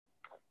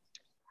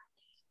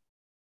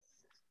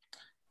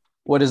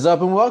What is up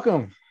and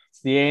welcome.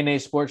 It's the ANA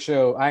Sports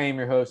Show. I am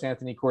your host,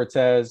 Anthony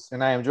Cortez,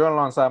 and I am joined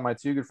alongside my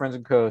two good friends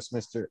and co-hosts,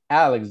 Mr.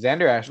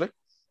 Alexander Ashley.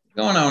 What's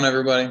going on,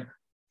 everybody?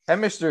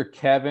 And Mr.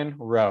 Kevin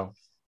Rowe.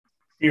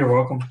 You're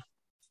welcome.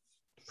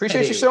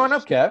 Appreciate you showing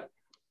up, Kev.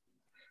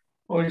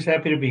 Always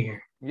happy to be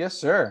here. Yes,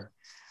 sir.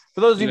 For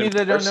those of you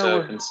that don't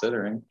know,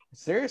 considering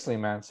seriously,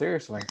 man,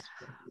 seriously.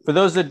 For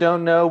those that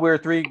don't know, we're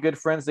three good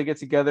friends that get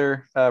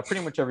together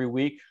pretty much every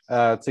week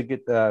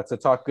to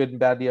talk good and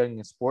bad dealing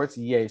in sports,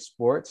 EA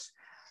Sports.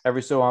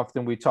 Every so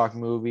often we talk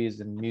movies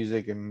and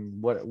music and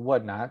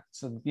whatnot.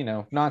 So,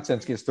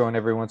 nonsense gets thrown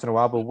every once in a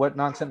while, but what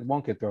nonsense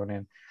won't get thrown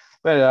in?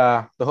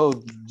 But the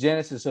whole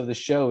genesis of the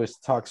show is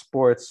to talk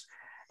sports.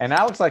 And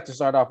Alex likes to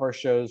start off our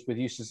shows with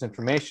useless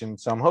information.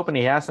 So I'm hoping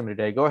he has some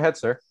today. Go ahead,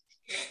 sir.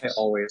 I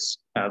always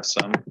have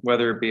some,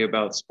 whether it be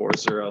about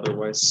sports or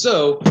otherwise.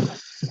 So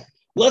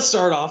let's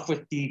start off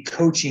with the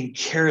coaching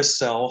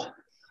carousel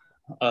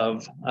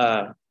of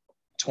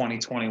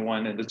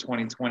 2021 into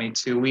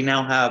 2022. We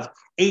now have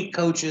 8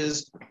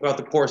 coaches throughout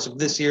the course of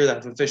this year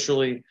that have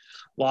officially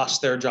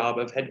lost their job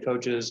of head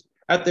coaches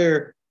at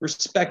their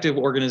respective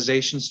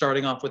organizations.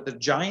 Starting off with the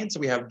Giants,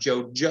 we have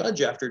Joe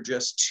Judge. After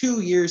just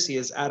 2 years, he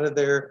is out of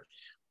there.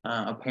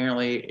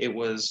 Apparently, it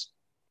was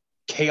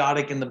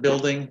chaotic in the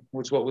building,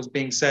 which is what was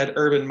being said.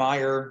 Urban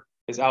Meyer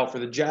is out for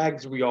the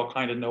Jags. We all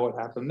kind of know what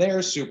happened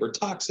there. Super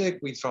toxic.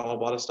 We saw a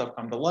lot of stuff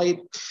come to light.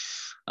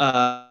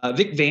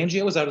 Vic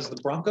Fangio is out as the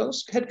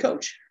Broncos head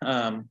coach,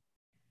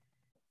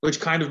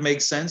 which kind of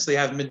makes sense. They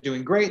haven't been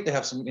doing great. They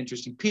have some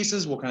interesting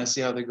pieces. We'll kind of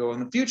see how they go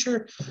in the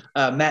future.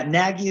 Matt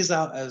Nagy is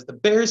out as the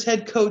Bears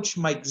head coach.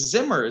 Mike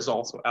Zimmer is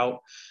also out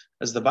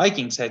as the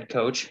Vikings head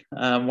coach.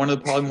 One of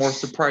the probably more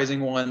surprising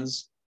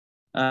ones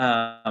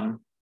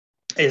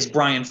is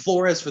Brian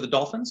Flores for the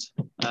Dolphins,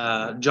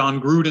 John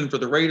Gruden for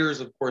the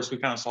Raiders. Of course, we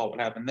kind of saw what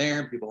happened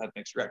there. People had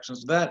mixed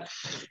reactions to that.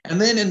 And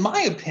then, in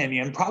my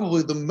opinion,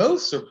 probably the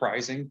most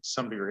surprising, to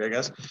some degree, I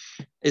guess,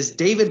 is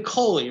David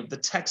Culley of the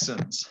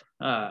Texans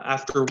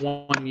after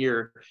 1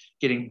 year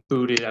getting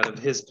booted out of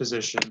his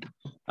position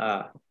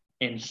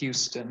in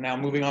Houston. Now,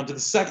 moving on to the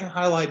second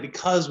highlight,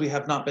 because we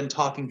have not been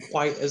talking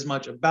quite as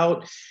much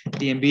about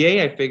the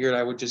NBA, I figured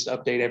I would just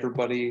update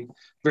everybody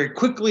very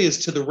quickly as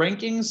to the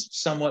rankings,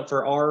 somewhat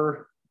for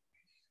our,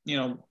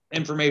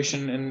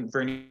 information and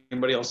for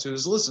anybody else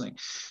who's listening.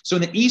 So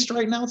in the East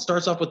right now, it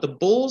starts off with the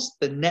Bulls,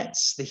 the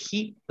Nets, the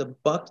Heat, the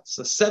Bucks,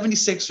 the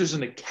 76ers,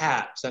 and the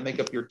Cavs that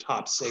make up your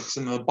top 6.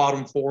 And the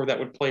bottom 4 that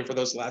would play for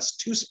those last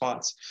 2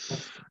 spots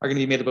are going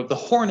to be made up of the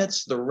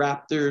Hornets, the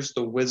Raptors,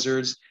 the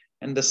Wizards,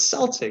 and the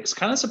Celtics.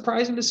 Kind of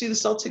surprising to see the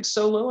Celtics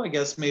so low. I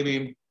guess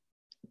maybe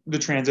the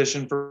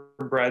transition for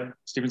Brad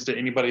Stevens to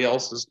anybody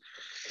else is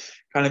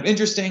kind of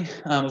interesting.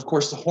 Of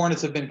course, the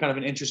Hornets have been kind of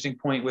an interesting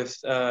point with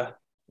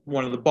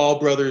one of the Ball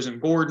brothers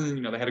and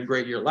Gordon. They had a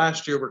great year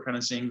last year. We're kind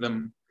of seeing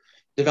them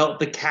develop.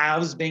 The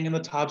Cavs being in the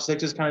top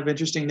 6 is kind of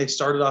interesting. They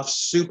started off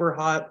super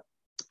hot,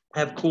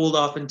 have cooled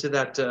off into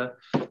that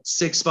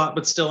 6th spot,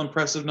 but still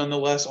impressive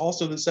nonetheless.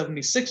 Also, the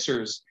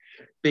 76ers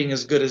being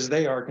as good as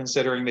they are,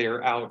 considering they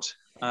are out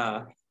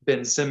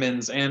Ben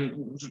Simmons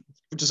and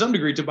to some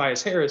degree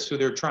Tobias Harris, who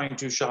they're trying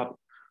to shop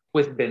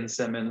with Ben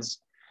Simmons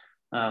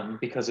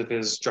because of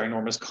his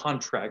ginormous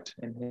contract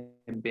and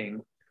him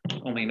being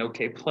only an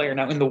okay player.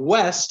 Now in the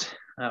West,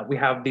 we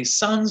have the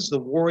Suns, the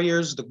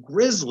Warriors, the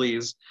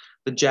Grizzlies,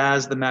 the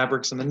Jazz, the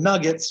Mavericks, and the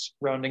Nuggets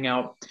rounding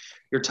out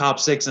your top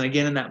 6. And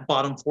again, in that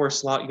bottom 4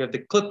 slot, you have the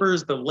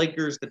Clippers, the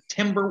Lakers, the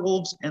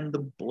Timberwolves, and the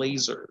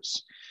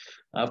Blazers.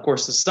 Of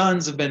course, the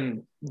Suns have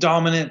been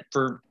dominant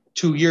for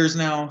 2 years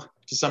now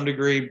to some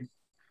degree,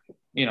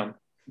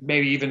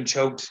 maybe even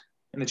choked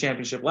in the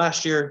championship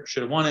last year,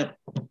 should have won it.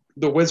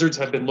 The Wizards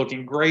have been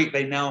looking great.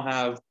 They now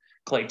have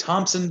Klay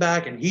Thompson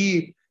back, and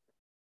he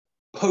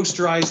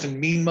posterized and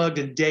mean mugged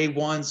in day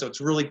 1, so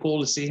it's really cool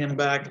to see him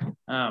back.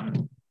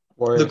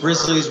 The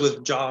Grizzlies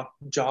with Ja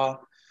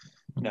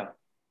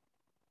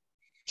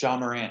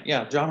Morant.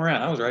 Yeah, Ja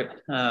Morant. I was right.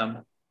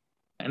 And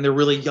they're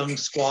really young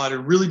squad are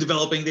really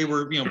developing. They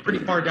were, pretty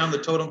far down the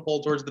totem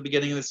pole towards the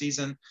beginning of the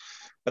season,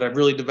 but I've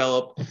really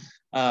developed.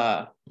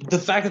 The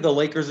fact that the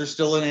Lakers are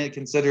still in it,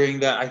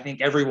 considering that I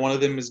think every one of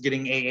them is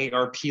getting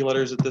AARP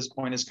letters at this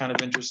point, is kind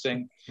of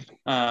interesting.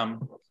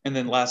 And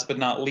then last but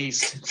not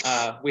least,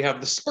 we have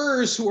the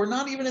Spurs, who are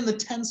not even in the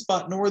 10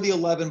 spot nor the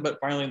 11, but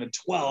finally in the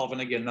 12.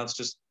 And again, that's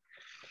just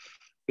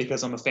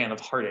because I'm a fan of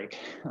heartache.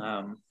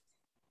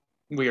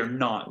 We are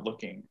not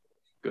looking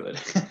good.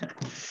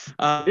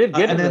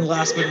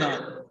 Last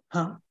but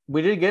not,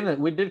 we did get it.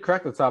 We did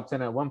crack the top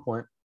 10 at one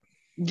point.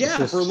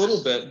 Yeah, for a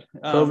little bit.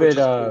 COVID.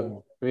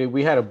 Cool.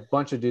 We had a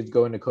bunch of dudes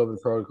go into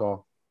COVID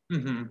protocol.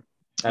 Mm-hmm.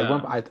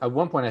 At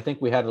one point, I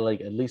think we had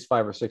at least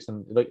 5 or 6,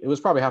 and it was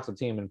probably half the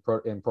team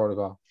in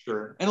protocol.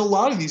 Sure, and a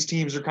lot of these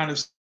teams are kind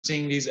of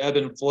seeing these ebb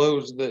and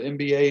flows. The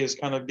NBA is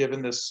kind of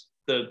given this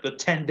the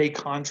 10-day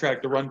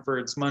contract to run for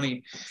its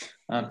money,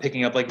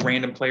 picking up like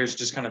random players to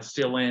just kind of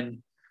fill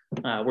in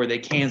where they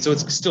can. So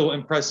it's still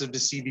impressive to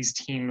see these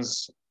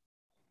teams,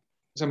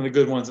 some of the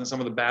good ones and some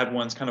of the bad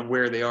ones, kind of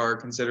where they are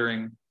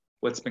considering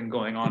what's been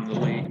going on in the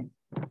league.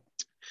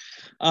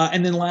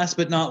 And then last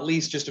but not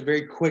least, just a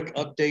very quick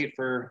update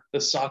for the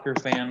soccer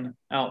fan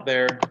out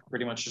there,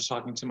 pretty much just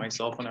talking to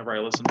myself whenever I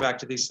listen back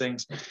to these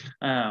things.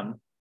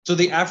 So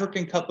the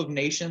African Cup of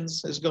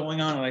Nations is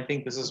going on, and I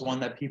think this is one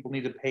that people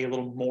need to pay a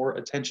little more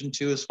attention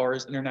to as far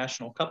as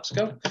international cups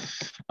go.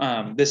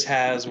 This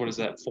has,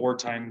 4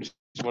 times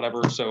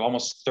whatever, so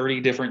almost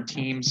 30 different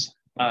teams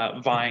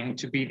vying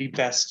to be the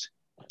best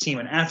team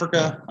in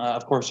Africa.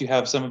 Of course, you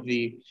have some of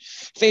the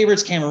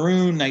favorites: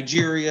 Cameroon,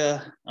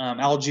 Nigeria,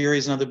 Algeria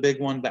is another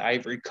big one, the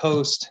Ivory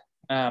Coast,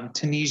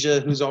 Tunisia,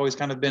 who's always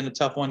kind of been a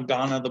tough one,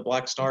 Ghana, the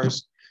Black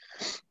Stars,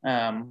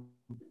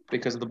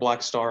 because of the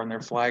Black Star on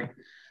their flag.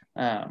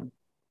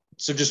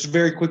 So just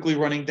very quickly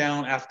running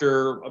down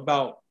after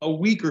about a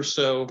week or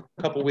so,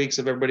 a couple weeks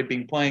of everybody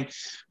being playing.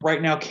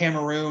 Right now,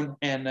 Cameroon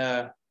and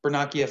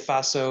Burkina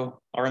Faso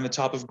are in the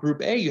top of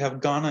Group A. You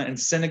have Ghana and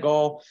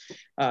Senegal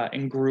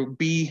in Group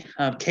B.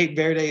 Cape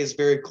Verde is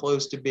very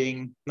close to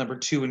being number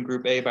 2 in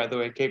Group A, by the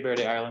way, Cape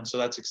Verde Island. So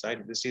that's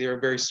exciting to see. They're a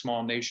very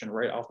small nation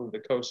right off of the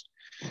coast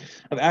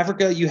of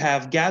Africa. You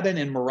have Gabon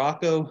and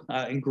Morocco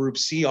in Group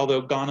C,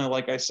 although Ghana,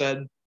 like I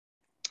said,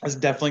 is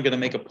definitely going to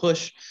make a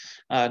push.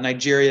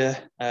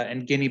 Nigeria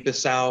and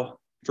Guinea-Bissau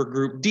for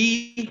Group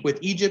D with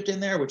Egypt in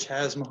there, which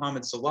has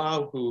Mohamed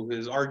Salah, who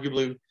is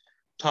arguably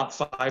top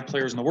 5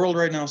 players in the world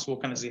right now. So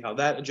we'll kind of see how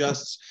that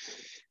adjusts.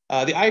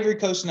 The Ivory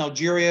Coast and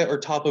Algeria are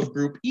top of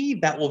Group E.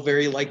 That will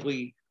very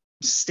likely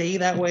stay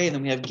that way. And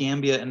then we have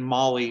Gambia and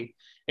Mali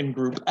in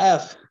Group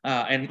F.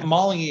 And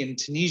Mali and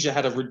Tunisia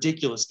had a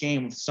ridiculous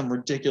game with some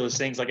ridiculous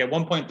things. Like at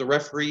one point, the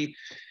referee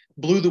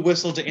blew the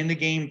whistle to end the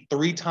game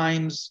 3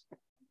 times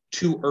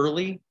too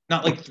early.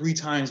 Not like 3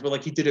 times, but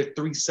like he did it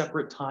 3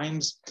 separate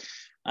times.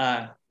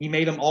 He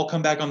made them all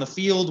come back on the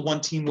field.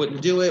 One team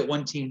wouldn't do it.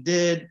 One team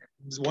did.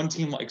 One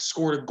team like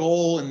scored a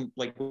goal and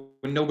like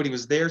when nobody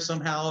was there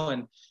somehow,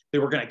 and they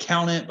were going to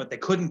count it, but they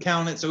couldn't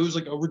count it. So it was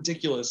like a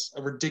ridiculous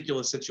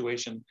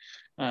situation.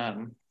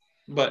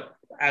 But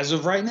as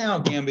of right now,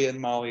 Gambia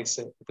and Mali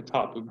sit at the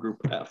top of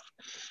Group F.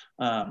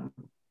 So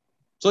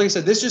like I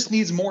said, this just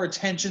needs more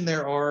attention.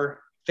 There are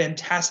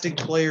fantastic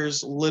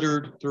players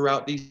littered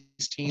throughout these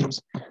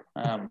teams.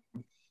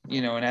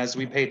 And as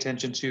we pay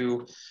attention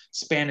to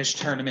Spanish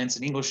tournaments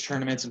and English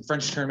tournaments and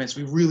French tournaments,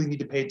 we really need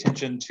to pay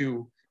attention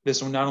to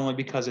this one, not only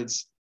because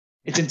it's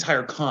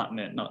entire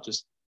continent, not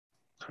just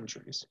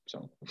countries.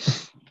 So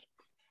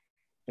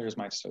there's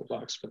my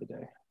soapbox for the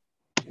day.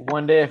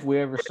 One day, if we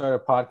ever start a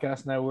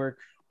podcast network,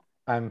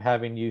 I'm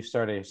having you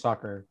start a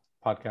soccer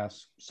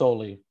podcast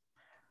solely,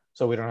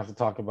 so we don't have to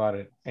talk about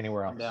it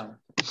anywhere else. Down.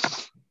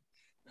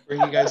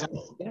 Bring you guys on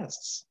as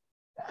guests.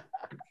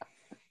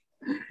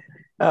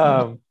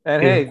 And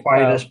hey,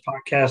 quietest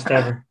podcast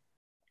ever.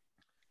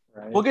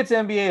 Right. We'll get to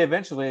NBA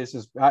eventually. It's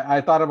just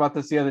I thought about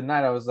this the other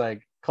night. I was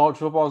like, college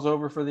football is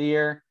over for the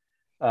year.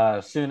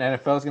 Soon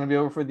NFL is going to be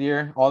over for the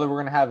year. All that we're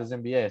going to have is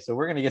NBA. So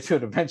we're going to get to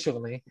it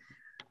eventually.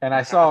 And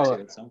I saw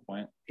at some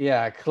point.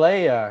 Yeah,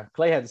 Clay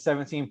had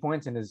 17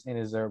 points in his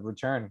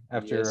return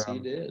after. Yes, he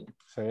did.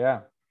 So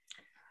yeah.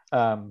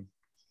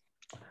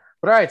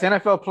 But all right,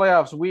 NFL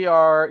playoffs. We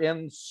are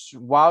in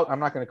I'm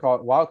not going to call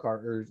it wild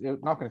card, or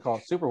not going to call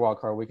it super wild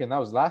card weekend. That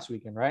was last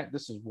weekend, right?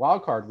 This is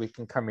wild card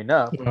weekend coming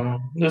up.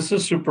 This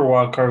is super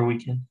wild card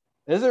weekend.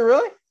 Is it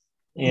really?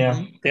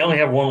 Yeah, They only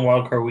have one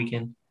wild card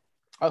weekend.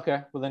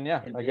 Okay, well then,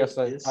 yeah, I guess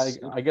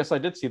I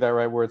did see that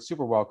right, where it's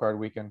super wild card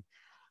weekend.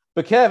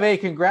 But Kev, hey,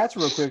 congrats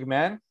real quick,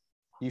 man.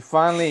 You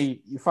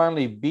finally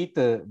beat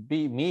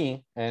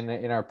me and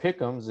in our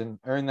pick'ems and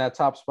earned that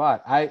top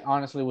spot. I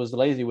honestly was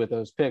lazy with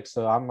those picks,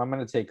 so I'm going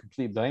to take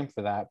complete blame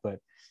for that. But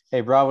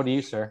hey, bravo to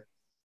you, sir.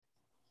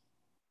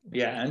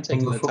 Yeah, I'm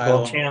taking the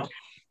title. Champ.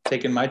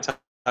 Taking my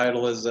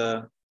title as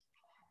a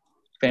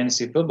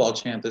fantasy football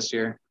champ this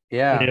year.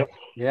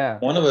 Yeah.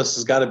 One of us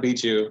has got to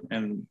beat you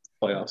in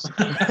playoffs.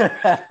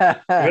 I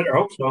better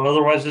hope so.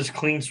 Otherwise, it's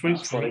clean sweep.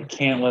 I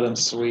can't let him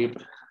sweep.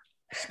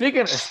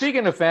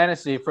 Speaking of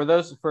fantasy, I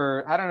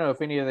don't know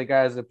if any of the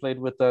guys that played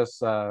with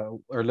us or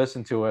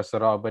listened to us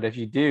at all, but if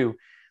you do,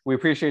 we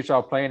appreciate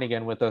y'all playing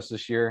again with us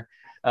this year.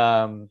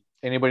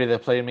 Anybody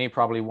that played me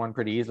probably won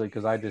pretty easily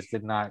because I just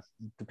did not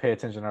pay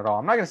attention at all.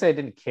 I'm not gonna say I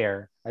didn't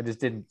care. I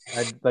just didn't.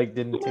 I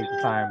didn't take the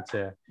time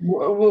to.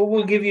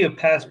 We'll give you a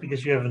pass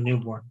because you have a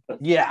newborn.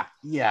 Yeah.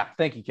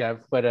 Thank you, Kev.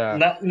 But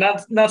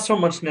not so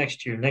much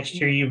next year. Next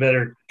year you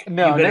better.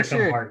 Next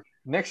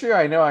year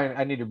I know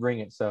I need to bring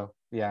it. So.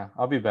 Yeah,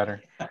 I'll be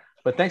better.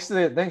 But thanks to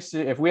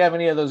if we have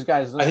any of those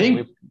guys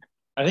listening,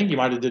 I think you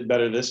might have did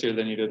better this year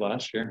than you did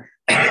last year.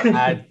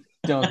 I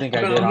don't think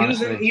I did.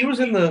 Honestly, he was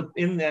in the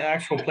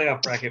actual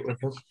playoff bracket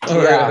with us.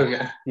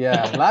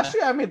 Yeah. Last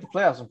year I made the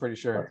playoffs. I'm pretty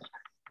sure.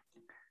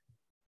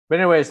 But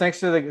anyways, thanks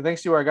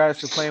to our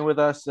guys for playing with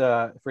us.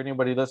 For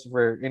anybody listening,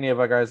 for any of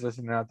our guys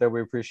listening out there,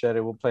 we appreciate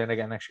it. We'll play it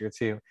again next year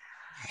too.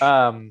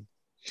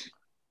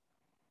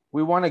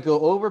 We want to go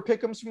over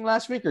pick'ems from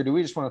last week, or do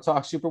we just want to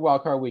talk Super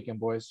Wild Card Weekend,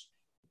 boys?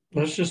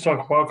 Let's just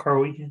talk Wild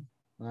Card Weekend.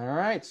 All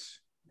right.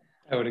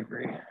 I would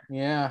agree.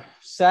 Yeah.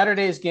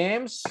 Saturday's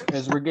games,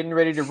 as we're getting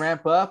ready to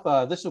ramp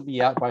up. This will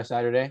be out by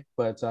Saturday,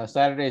 but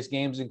Saturday's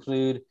games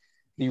include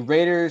the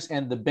Raiders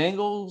and the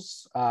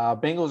Bengals.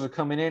 Bengals are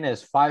coming in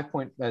as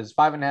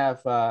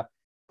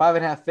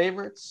 5.5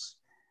 favorites.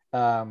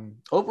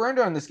 Over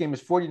under on this game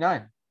is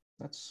 49.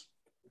 Does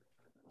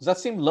that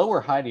seem low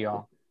or high to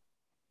y'all?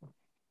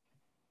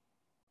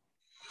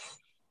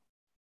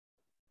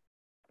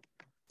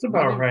 It's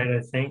about right,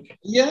 I think.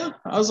 Yeah,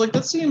 I was like,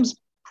 that seems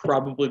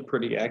probably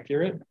pretty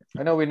accurate.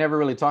 I know we never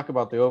really talk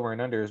about the over and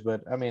unders,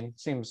 but I mean,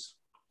 seems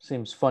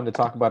fun to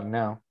talk about it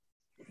now.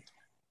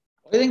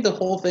 I think the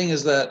whole thing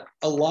is that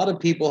a lot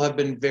of people have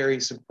been very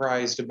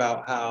surprised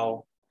about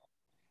how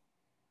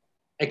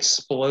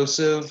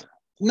explosive,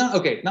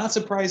 not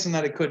surprising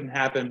that it couldn't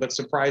happen, but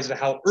surprised at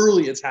how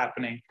early it's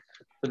happening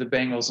for the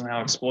Bengals and how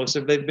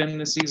explosive they've been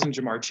this season.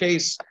 Jamar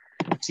Chase,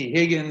 T.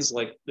 Higgins,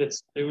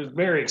 it was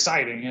very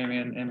exciting. I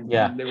mean,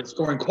 and they were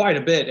scoring quite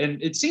a bit,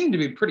 and it seemed to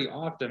be pretty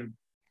often.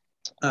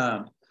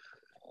 But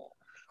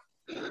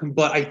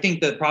I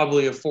think that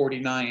probably a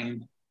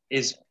 49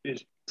 is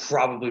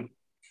probably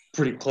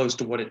pretty close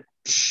to what it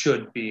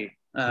should be.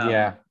 You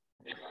know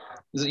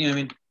what I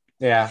mean?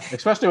 Yeah,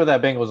 especially with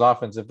that Bengals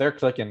offense. If they're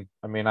clicking,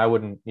 I mean, I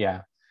wouldn't.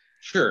 Yeah,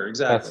 sure,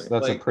 exactly.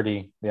 That's a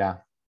pretty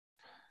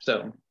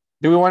So,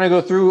 do we want to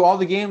go through all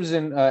the games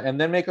and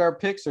then make our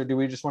picks, or do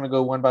we just want to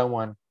go one by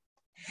one?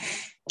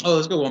 Oh,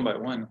 let's go one by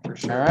one for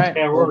sure. All right.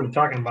 Yeah, we're already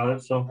talking about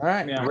it. So, all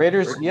right. Yeah.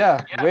 Raiders.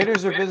 Yeah,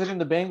 Raiders are visiting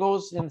the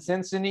Bengals in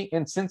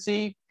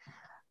Cincy.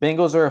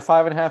 Bengals are a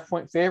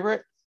 5.5-point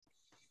favorite.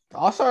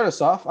 I'll start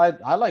us off.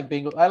 I like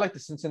Bengals. I like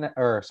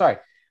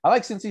I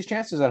like Cincy's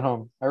chances at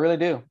home. I really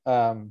do.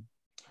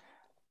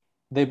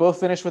 They both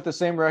finished with the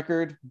same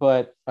record,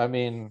 but I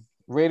mean,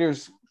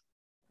 Raiders,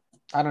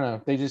 I don't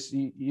know. They just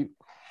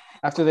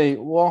after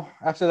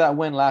that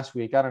win last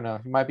week, I don't know.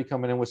 You might be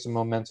coming in with some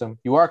momentum.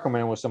 You are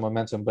coming in with some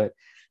momentum, but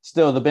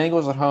still, the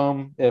Bengals at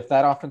home, if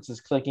that offense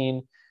is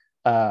clicking,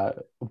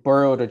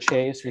 Burrow to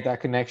Chase with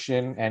that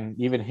connection, and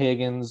even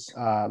Higgins,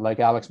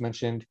 like Alex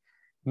mentioned,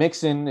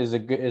 Mixon is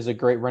a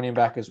great running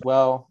back as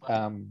well.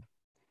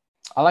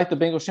 I like the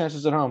Bengals'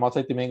 chances at home. I'll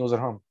take the Bengals at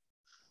home.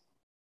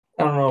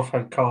 I don't know if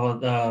I'd call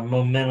it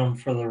momentum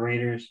for the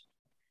Raiders.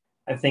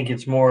 I think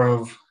it's more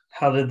of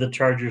how did the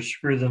Chargers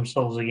screw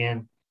themselves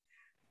again.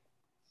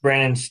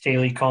 Brandon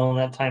Staley calling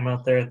that time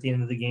out there at the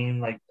end of the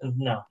game.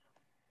 No.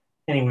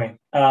 Anyway,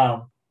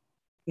 no,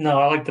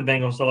 I like the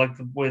Bengals. I like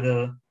the way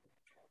the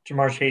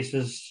Jamar Chase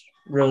has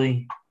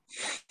really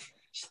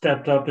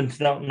stepped up into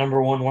that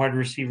number one wide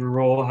receiver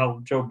role,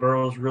 how Joe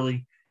Burrow has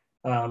really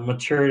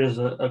matured as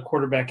a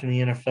quarterback in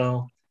the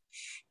NFL.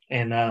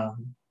 And, of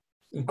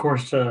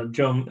course,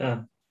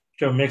 Joe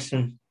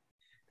Mixon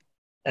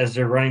as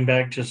their running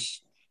back,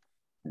 just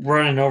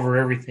running over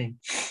everything.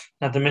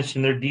 Not to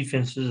mention their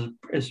defense is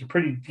a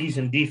pretty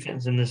decent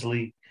defense in this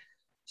league.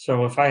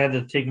 So if I had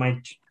to take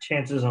my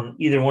chances on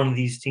either one of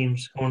these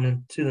teams going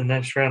into the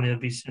next round, it would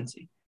be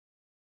Cincy.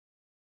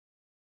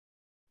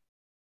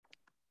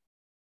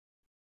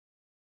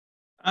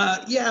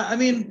 I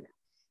mean,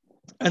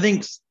 I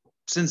think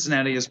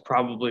Cincinnati is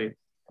probably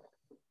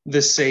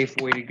the safe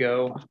way to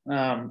go.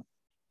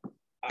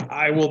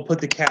 I will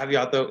put the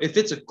caveat, though, if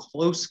it's a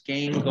close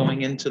game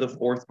going into the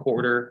fourth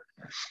quarter,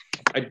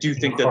 I do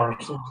think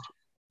Carlson.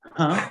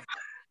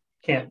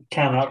 Can't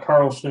count out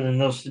Carlson in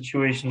those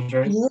situations,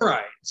 right?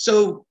 Right.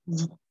 So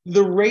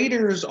the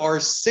Raiders are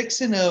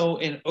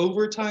 6-0 in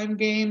overtime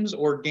games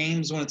or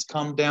games when it's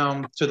come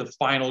down to the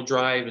final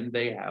drive and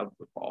they have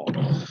the ball.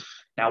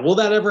 Now, will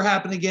that ever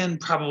happen again?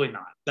 Probably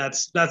not.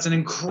 That's an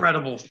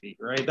incredible feat,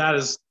 right?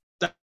 That's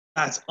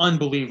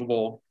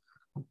unbelievable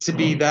to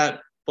be that,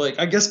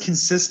 I guess,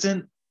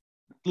 consistently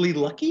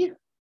lucky.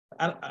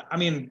 I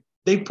mean,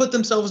 they put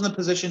themselves in the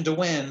position to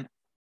win,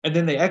 and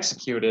then they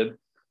executed.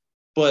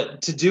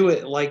 But to do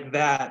it like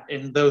that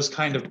in those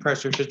kind of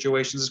pressure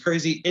situations is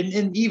crazy.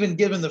 And even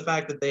given the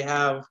fact that they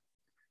have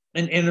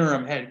an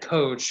interim head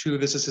coach who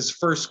this is his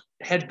first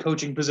head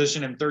coaching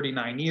position in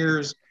 39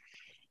 years,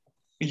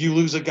 you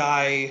lose a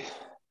guy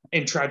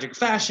in tragic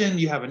fashion.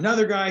 You have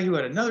another guy who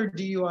had another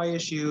DUI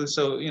issue.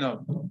 So,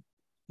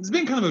 it's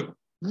been kind of a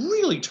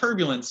really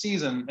turbulent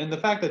season. And the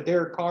fact that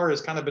Derek Carr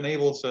has kind of been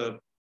able to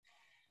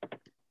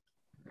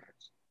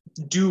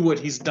do what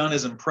he's done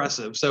is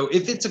impressive. So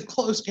if it's a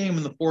close game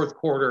in the fourth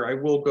quarter, I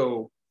will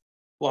go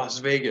Las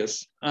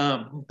Vegas.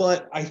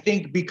 But I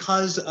think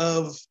because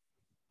of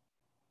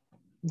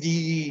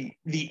the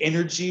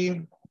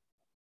energy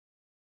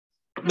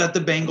that the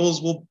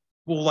Bengals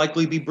will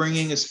likely be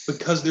bringing, is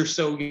because they're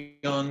so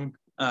young,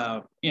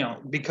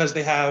 because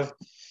they have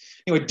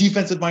a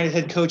defensive-minded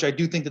head coach. I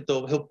do think that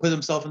he'll put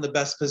himself in the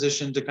best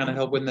position to kind of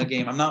help win the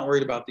game. I'm not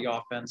worried about the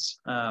offense.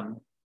 And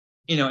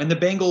the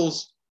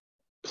Bengals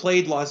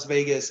played Las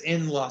Vegas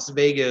in Las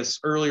Vegas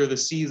earlier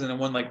this season and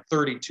won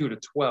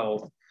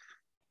 32-12.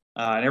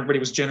 And everybody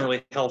was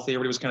generally healthy.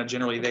 Everybody was kind of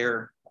generally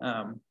there.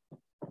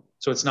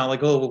 So it's not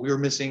like, we were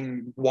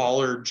missing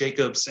Waller,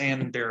 Jacobs,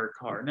 and Derek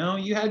Carr. No,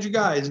 you had your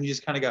guys and you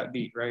just kind of got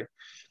beat, right?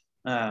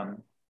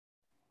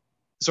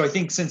 So I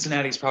think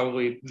Cincinnati's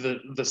probably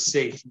the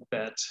safe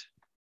bet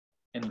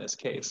in this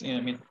case. You know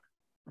what I mean?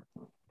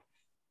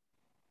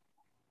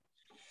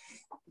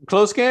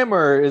 Close game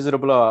or is it a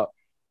blowout?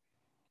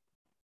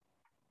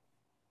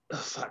 Oh,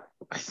 fuck.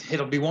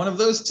 It'll be one of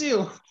those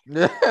two.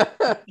 I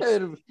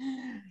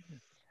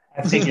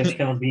think it's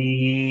going to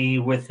be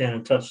within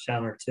a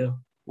touchdown or two.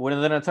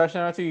 Within a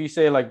touchdown or two, you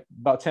say like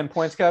about 10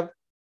 points, Kev?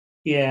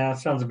 Yeah,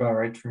 sounds about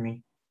right for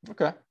me.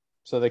 Okay.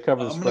 So they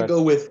cover the I'm spread. going to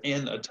go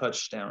within a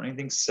touchdown.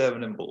 Anything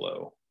 7 and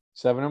below.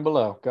 7 and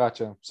below.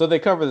 Gotcha. So they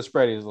cover the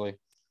spread easily.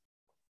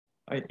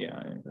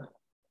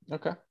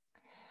 Okay.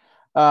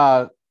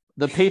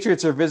 The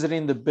Patriots are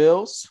visiting the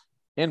Bills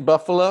in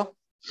Buffalo.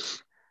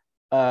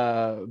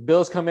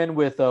 Bills come in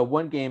with a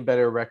 1 game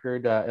better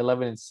record,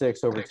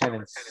 11-6 over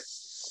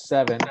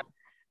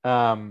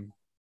 10-7.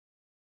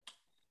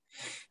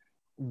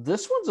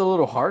 This one's a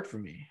little hard for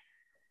me.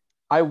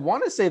 I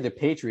want to say the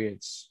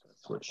Patriots.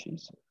 That's what she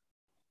said.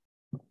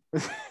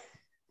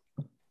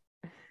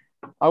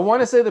 I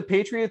want to say the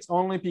Patriots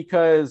only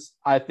because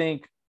I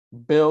think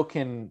Bill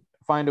can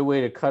find a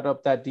way to cut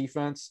up that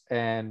defense.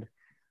 And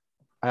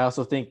I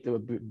also think,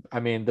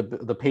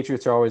 the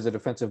Patriots are always a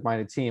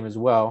defensive-minded team as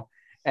well.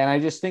 And I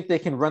just think they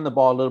can run the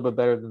ball a little bit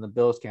better than the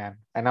Bills can.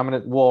 And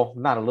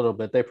not a little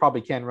bit. They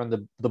probably can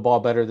run the ball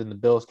better than the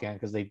Bills can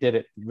because they did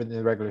it in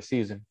the regular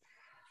season.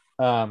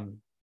 I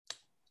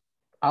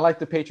like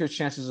the Patriots'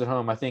 chances at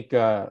home. I think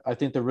the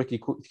rookie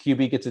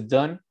QB gets it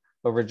done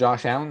over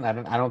Josh Allen.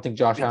 I don't think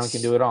Josh Allen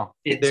can do it all.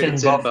 It's in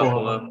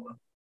Buffalo.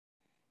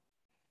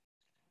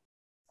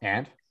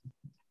 And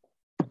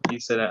You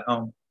said at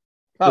home.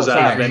 oh, Does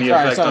that have any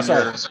effect on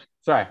your?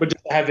 Sorry. But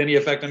does it have any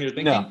effect on your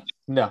thinking?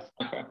 No.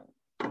 Okay.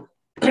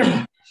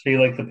 So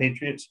you like the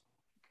Patriots?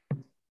 I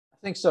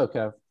think so,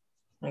 Kev.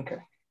 Okay.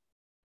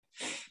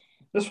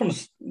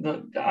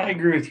 I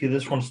agree with you.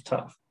 This one's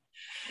tough.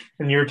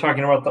 And you were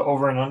talking about the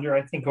over and under.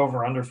 I think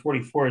over under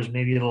 44 is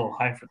maybe a little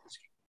high for this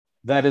game.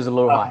 That is a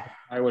little high.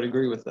 I would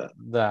agree with that.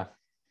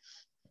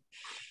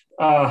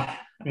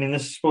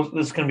 This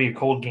is going to be a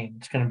cold game.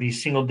 It's going to be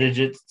single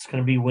digits. It's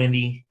going to be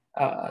windy.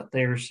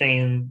 They're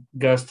saying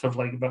gusts of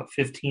like about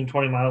 15,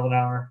 20 miles an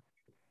hour.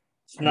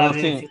 It's not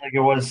anything like it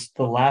was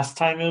the last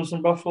time it was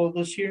in Buffalo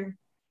this year,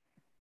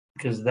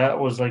 because that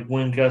was like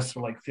wind gusts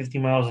of like 50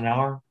 miles an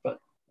hour. But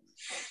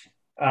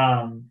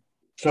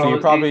so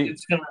you're probably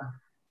it's going to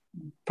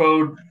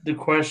bode the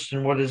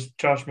question: what is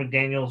Josh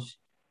McDaniels'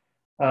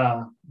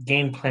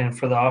 game plan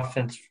for the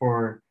offense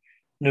for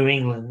New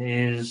England?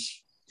 Is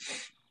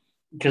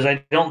because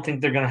I don't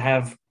think they're going to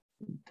have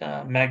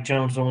Mac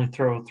Jones only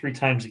throw 3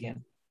 times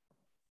again.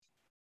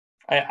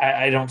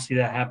 I don't see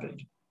that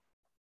happening.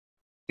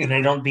 And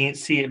I don't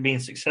see it being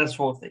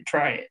successful if they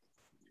try it.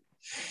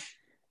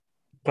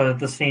 But at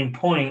the same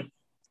point,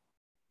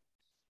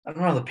 I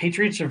don't know. The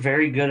Patriots are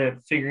very good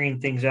at figuring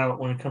things out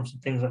when it comes to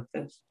things like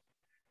this.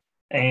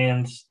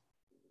 And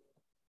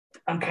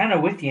I'm kind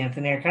of with you,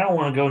 Anthony. I kind of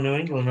want to go New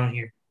England on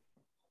here.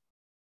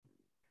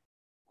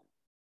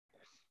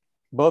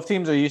 Both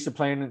teams are used to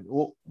playing.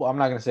 Well, I'm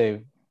not going to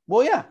say.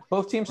 Well, yeah,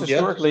 both teams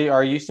historically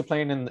are used to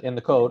playing in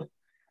the code.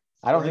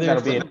 I don't think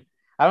that'll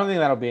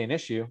be an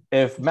issue.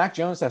 If Mac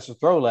Jones has to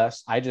throw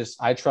less, I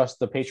trust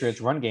the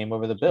Patriots run game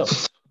over the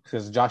Bills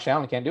because Josh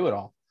Allen can't do it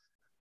all.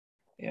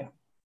 Yeah.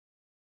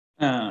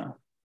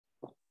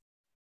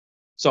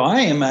 So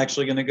I am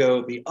actually going to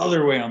go the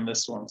other way on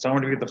this one. So I'm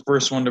going to be the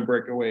first one to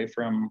break away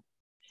from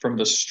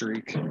the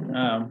streak.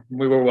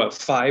 We were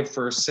 5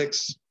 for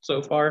 6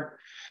 so far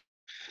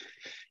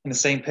in the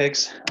same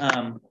picks.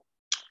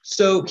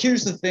 So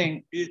here's the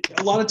thing.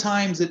 A lot of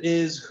times it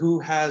is who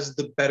has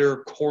the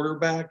better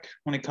quarterback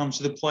when it comes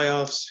to the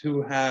playoffs,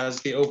 who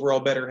has the overall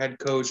better head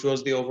coach, who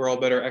has the overall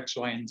better X,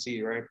 Y, and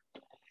Z, right?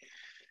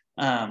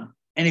 And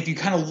if you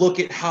kind of look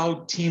at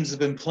how teams have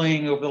been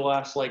playing over the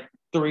last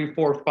 3,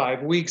 4,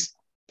 5 weeks,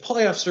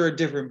 playoffs are a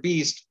different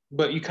beast,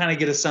 but you kind of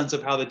get a sense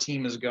of how the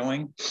team is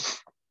going.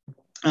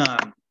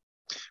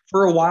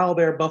 For a while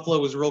there, Buffalo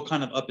was real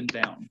kind of up and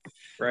down,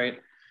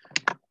 right?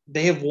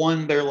 They have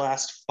won their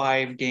last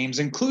 5 games,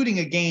 including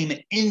a game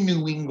in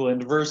New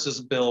England versus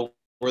Bill,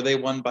 where they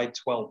won by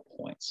 12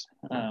 points.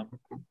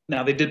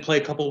 Now, they did play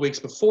a couple of weeks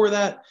before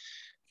that,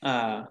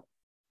 and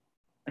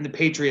the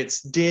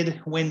Patriots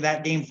did win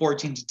that game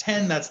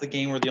 14-10. That's the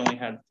game where they only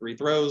had 3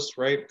 throws,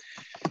 right?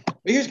 But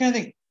here's the kind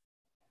of thing.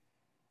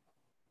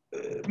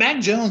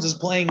 Mac Jones is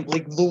playing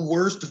the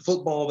worst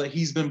football that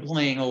he's been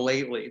playing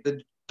lately.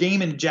 The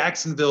game in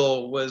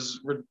Jacksonville was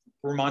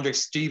Ramondre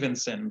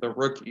Stevenson, the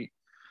rookie.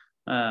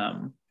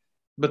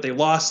 But they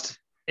lost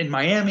in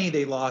Miami.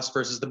 They lost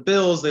versus the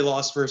Bills. They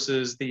lost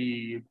versus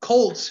the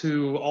Colts,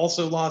 who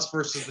also lost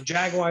versus the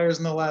Jaguars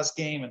in the last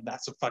game. And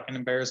that's a fucking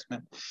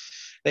embarrassment.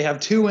 They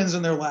have 2 wins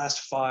in their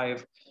last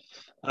 5.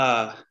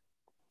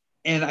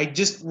 And I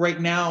just right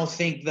now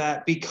think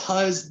that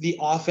because the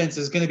offense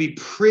is going to be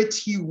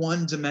pretty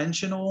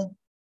one-dimensional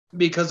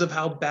because of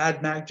how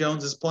bad Mac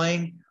Jones is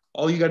playing,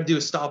 all you got to do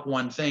is stop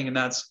one thing, and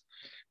that's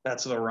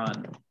the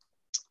run.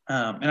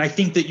 And I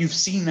think that you've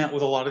seen that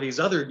with a lot of these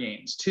other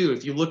games too.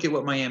 If you look at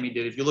what Miami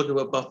did, if you look at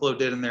what Buffalo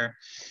did in their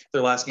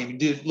last game, you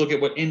did look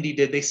at what Indy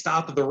did. They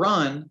stopped the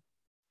run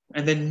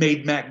and then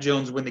made Mac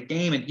Jones win the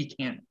game, and he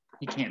can't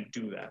He can't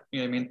do that.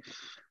 You know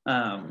what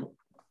I mean?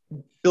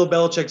 Bill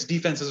Belichick's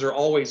defenses are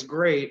always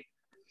great,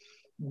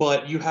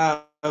 but you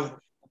have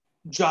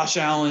Josh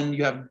Allen,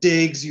 you have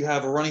Diggs, you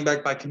have a running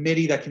back by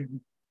committee that can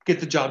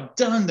get the job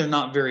done. They're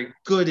not very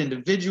good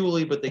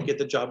individually, but they get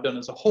the job done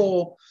as a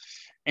whole.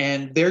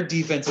 And their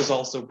defense is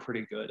also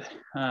pretty good.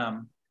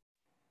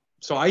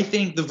 So I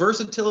think the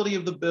versatility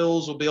of the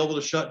Bills will be able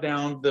to shut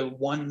down the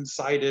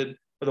one-sided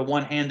or the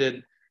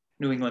one-handed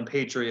New England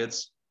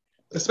Patriots,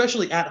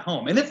 especially at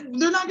home. And if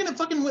they're not going to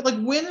fucking win,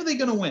 like, when are they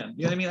going to win?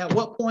 You know what I mean? At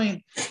what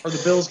point are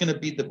the Bills going to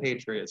beat the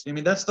Patriots? I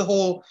mean, that's the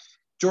whole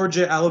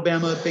Georgia,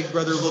 Alabama, big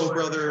brother, little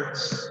brother.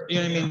 You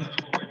know what I mean?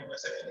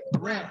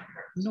 Yeah,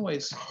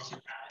 noise.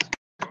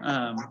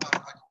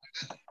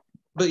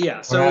 But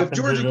yeah, so if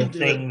Georgia can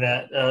do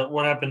it,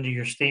 what happened to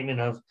your statement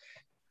of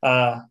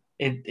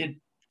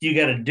you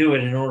got to do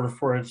it in order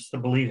for us to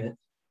believe it?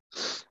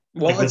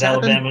 Well, like with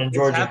Alabama and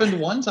Georgia. It's happened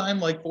one time,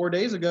 like 4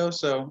 days ago.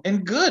 So,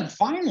 and good,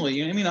 finally.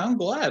 You know what I mean? I'm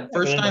glad.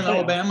 First time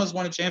Alabama's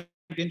won a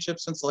championship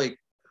since like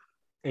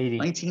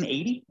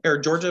 1980, or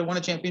Georgia won a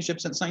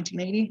championship since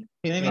 1980.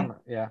 You know what I mean?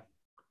 Yeah.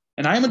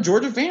 And I am a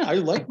Georgia fan. I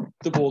like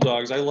the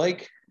Bulldogs. I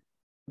like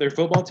their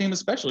football team,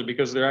 especially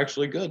because they're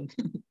actually good.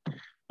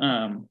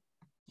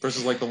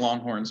 Versus like the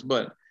Longhorns,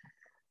 but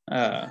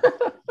who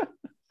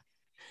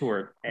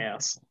are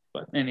ass.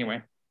 But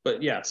anyway,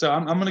 but yeah, so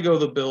I'm going to go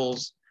the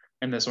Bills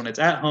in this one. It's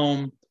at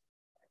home.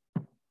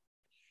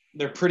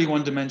 They're pretty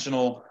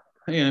one-dimensional.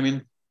 You know what I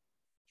mean?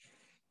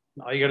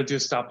 All you got to do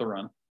is stop the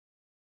run.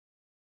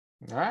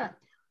 All right.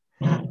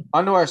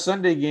 On to our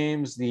Sunday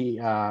games. The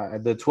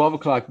 12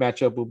 o'clock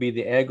matchup will be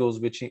the Eagles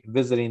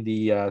visiting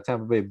the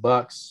Tampa Bay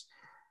Bucks.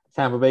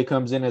 Tampa Bay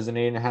comes in as an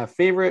 8.5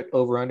 favorite.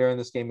 Over-under in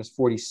this game is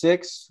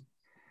 46.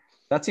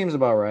 That seems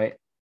about right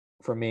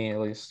for me,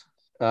 at least.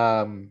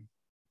 I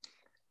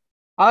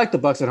like the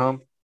Bucks at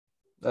home.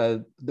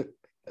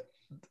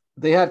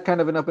 They had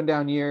kind of an up and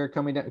down year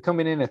coming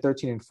in at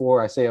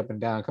 13-4. I say up and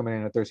down, coming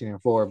in at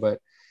 13-4, but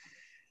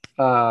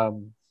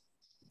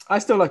I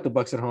still like the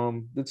Bucks at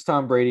home. It's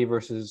Tom Brady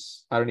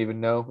versus, I don't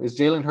even know. Is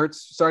Jalen Hurts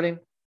starting?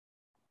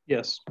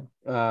 Yes.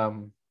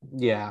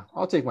 Yeah,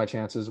 I'll take my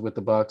chances with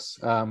the Bucks.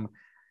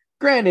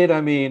 Granted, I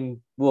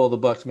mean, will the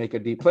Bucks make a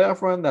deep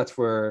playoff run? That's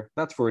for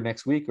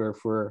next week or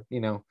for,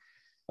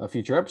 a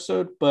future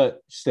episode.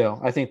 But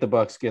still, I think the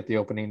Bucks get the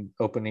opening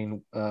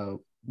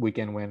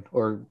weekend win,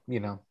 or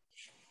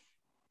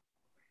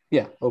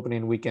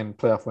opening weekend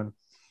playoff win.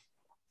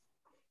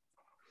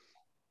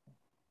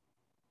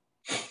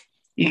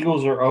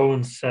 Eagles are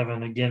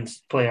 0-7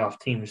 against playoff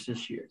teams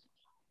this year.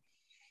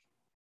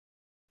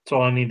 That's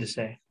all I need to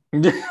say.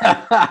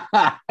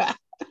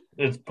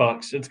 It's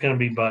Bucks. It's going to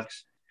be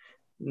Bucks.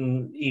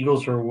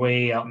 Eagles are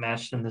way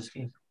outmatched in this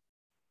game.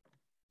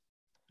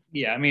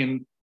 Yeah, I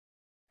mean,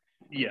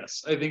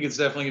 yes, I think it's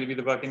definitely going to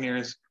be the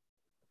Buccaneers.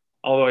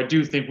 Although I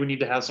do think we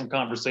need to have some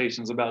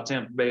conversations about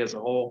Tampa Bay as a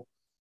whole.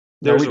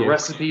 There's a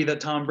recipe that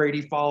Tom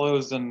Brady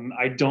follows, and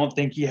I don't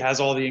think he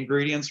has all the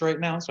ingredients right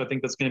now. So I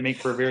think that's going to make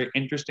for a very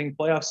interesting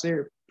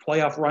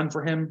playoff run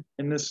for him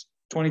in this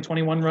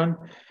 2021 run.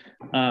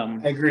 I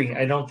agree.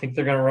 I don't think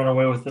they're going to run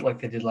away with it like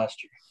they did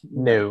last year.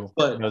 No,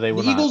 they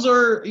will not. The Eagles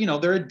are,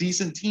 they're a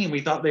decent team.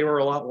 We thought they were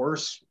a lot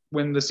worse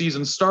when the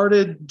season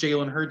started.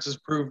 Jalen Hurts has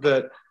proved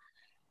that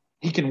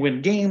he can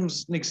win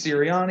games. Nick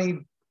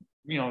Sirianni,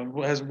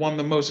 has won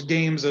the most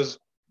games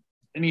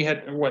and he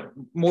had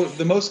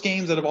the most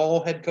games out of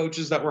all head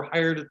coaches that were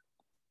hired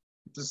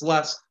this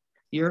last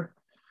year.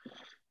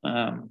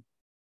 And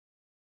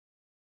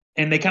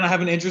they kind of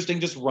have an interesting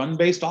just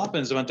run-based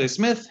offense. Devontae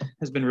Smith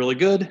has been really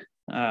good.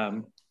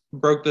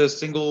 Broke the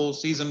single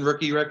season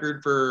rookie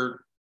record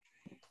for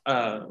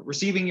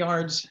receiving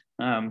yards.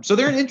 So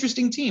they're an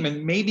interesting team,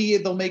 and maybe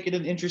they'll make it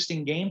an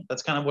interesting game.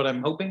 That's kind of what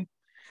I'm hoping.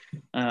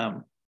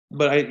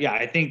 But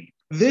I think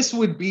this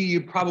would be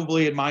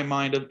probably, in my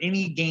mind, of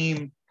any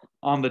game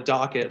on the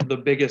docket, the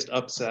biggest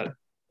upset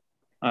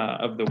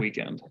of the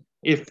weekend.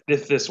 If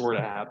this were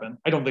to happen,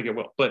 I don't think it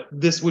will, but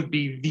this would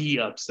be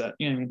the upset.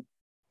 Think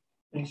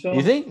so?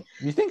 You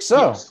think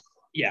so? Yes.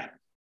 Yeah.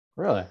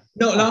 Really?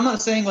 No, I'm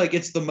not saying like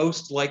it's the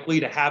most likely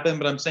to happen,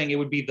 but I'm saying it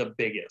would be the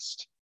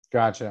biggest.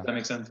 Gotcha. Does that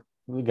make sense?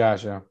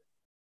 Gotcha.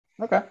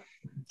 Okay.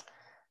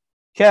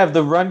 Kev,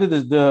 the run to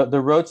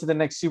the road to the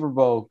next Super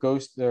Bowl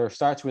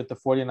starts with the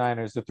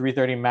 49ers, the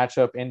 3:30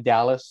 matchup in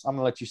Dallas. I'm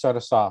gonna let you start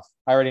us off.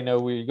 I already know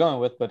where you're going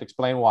with, but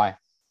explain why.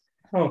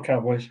 Oh,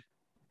 Cowboys.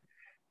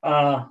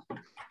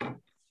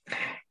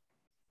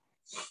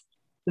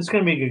 It's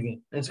gonna be a good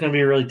game. It's gonna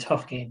be a really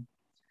tough game.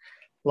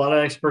 A lot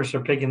of experts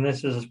are picking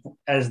this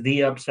as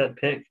the upset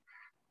pick.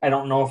 I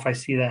don't know if I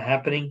see that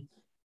happening.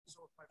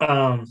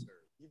 I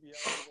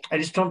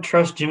just don't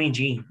trust Jimmy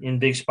G in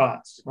big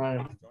spots.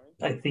 I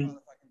think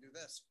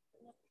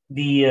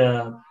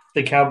the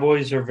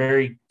Cowboys are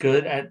very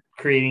good at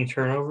creating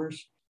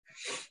turnovers,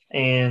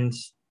 and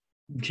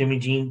Jimmy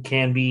G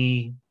can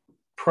be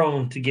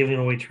prone to giving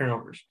away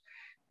turnovers.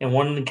 And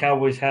when the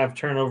Cowboys have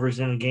turnovers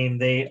in a game,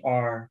 they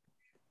are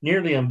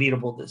nearly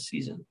unbeatable this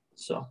season.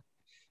 So,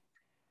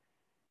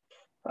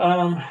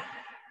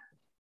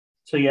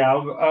 So yeah,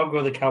 I'll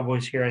go the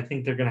Cowboys here. I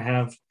think they're going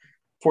to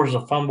force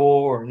a fumble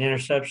or an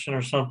interception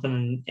or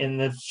something, and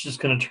that's just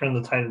going to turn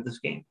the tide of this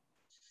game.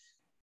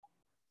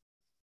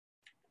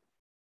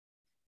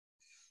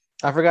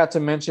 I forgot to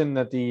mention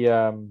that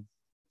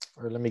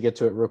or let me get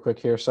to it real quick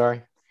here.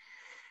 Sorry.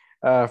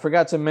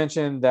 Forgot to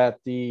mention that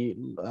the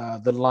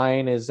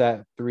line is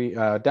at 3.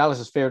 Dallas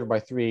is favored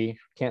by 3.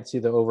 Can't see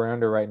the over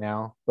under right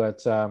now,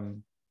 but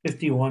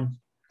 51.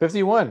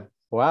 51.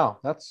 Wow,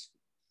 that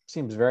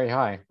seems very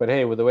high. But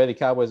hey, with the way the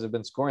Cowboys have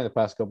been scoring the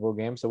past couple of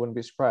games, I wouldn't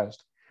be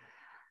surprised.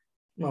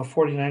 Well,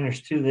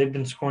 49ers too. They've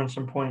been scoring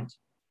some points.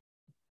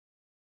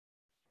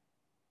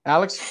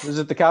 Alex, is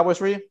it the Cowboys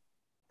for you?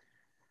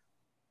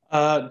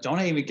 Don't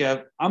hate me,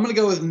 Kev. I'm going to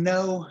go with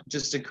no,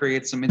 just to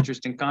create some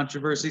interesting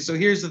controversy. So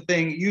here's the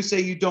thing. You say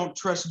you don't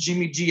trust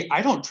Jimmy G.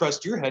 I don't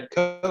trust your head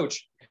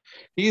coach.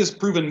 He has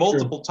proven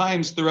multiple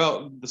times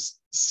throughout the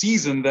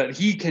season that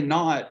he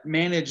cannot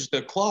manage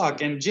the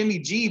clock. And Jimmy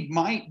G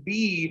might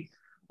be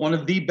one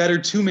of the better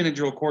 2-minute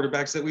drill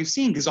quarterbacks that we've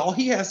seen, because all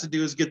he has to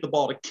do is get the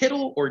ball to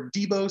Kittle or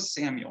Deebo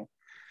Samuel.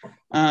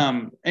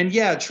 And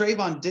yeah,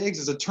 Trayvon Diggs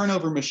is a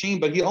turnover machine,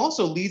 but he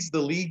also leads the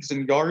leagues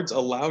in yards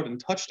allowed and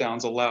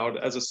touchdowns allowed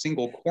as a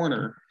single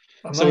corner.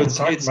 So it's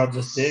about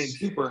just Diggs.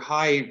 Super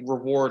high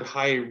reward,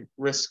 high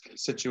risk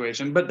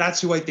situation. But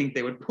that's who I think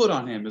they would put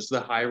on him, is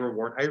the high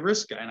reward, high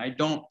risk guy. And I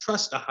don't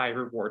trust a high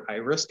reward, high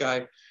risk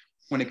guy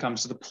when it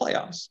comes to the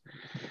playoffs.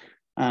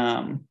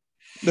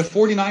 The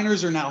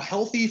 49ers are now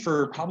healthy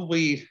for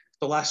probably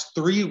the last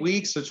 3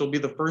 weeks, which will be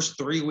the first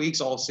 3 weeks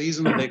all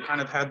season that they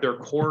kind of had their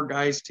core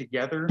guys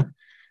together.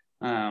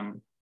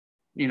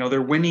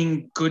 They're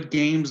winning good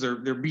games. They're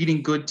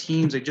beating good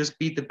teams. They just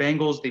beat the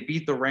Bengals. They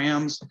beat the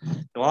Rams.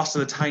 They lost to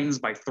the Titans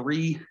by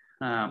 3.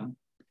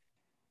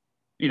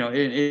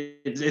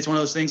 It's one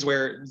of those things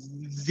where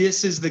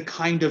this is the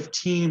kind of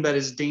team that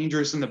is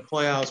dangerous in the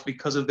playoffs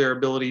because of their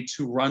ability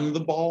to run the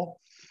ball,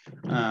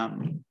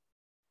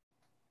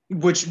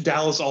 which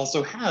Dallas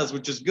also has,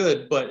 which is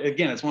good. But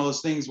again, it's one of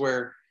those things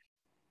where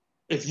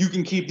if you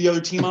can keep the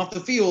other team off the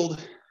field,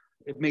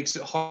 it makes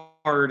it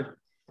hard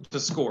to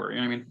score.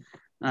 You know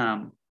what I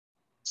mean?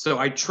 So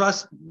I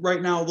trust right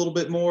now a little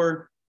bit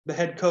more the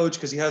head coach,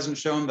 because he hasn't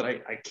shown that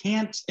I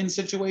can't in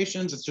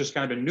situations. It's just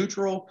kind of been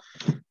neutral.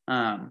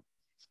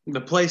 The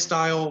play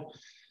style,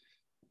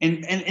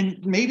 and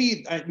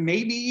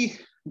maybe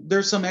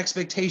there's some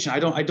expectation. I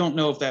don't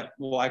know if that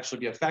will actually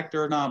be a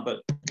factor or not,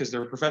 but because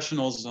they're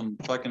professionals and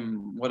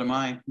fucking what am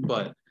I?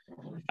 But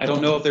I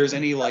don't know if there's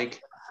any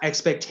like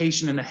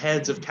expectation in the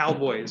heads of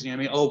Cowboys. You know what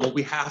I mean? Oh, well,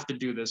 we have to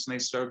do this, and they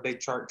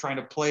start trying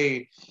to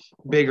play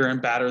bigger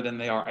and badder than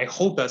they are. I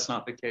hope that's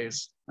not the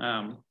case,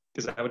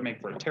 because that would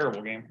make for a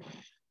terrible game.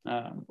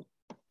 But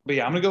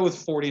yeah, I'm gonna go with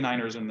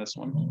 49ers in this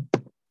one.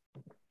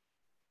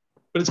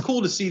 But it's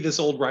cool to see this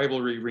old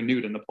rivalry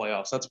renewed in the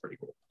playoffs. That's pretty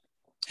cool.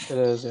 It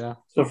is, yeah.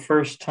 It's the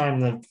first time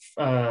that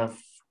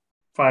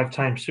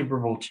 5-time Super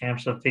Bowl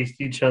champs have faced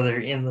each other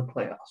in the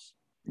playoffs.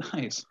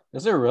 Nice.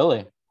 Is it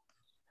really?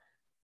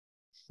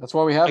 That's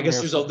why we have. I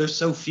guess there's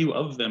so few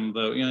of them,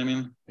 though. You know what I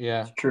mean?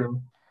 Yeah, it's true.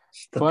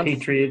 It's the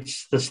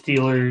Patriots, the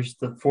Steelers,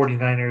 the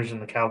 49ers,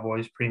 and the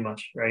Cowboys, pretty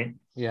much, right?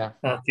 Yeah.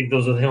 I think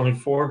those are the only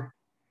 4.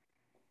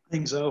 I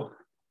think so.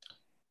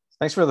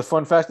 Thanks for the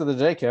fun fact of the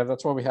day, Kev.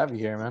 That's why we have you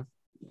here, man.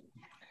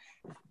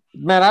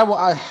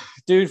 Man,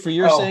 dude, for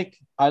your sake,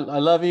 I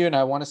love you and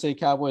I want to say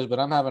Cowboys, but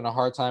I'm having a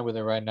hard time with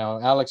it right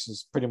now. Alex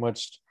is pretty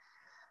much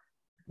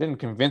didn't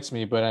convince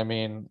me, but I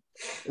mean,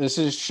 this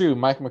is true.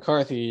 Mike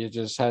McCarthy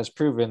just has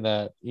proven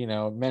that,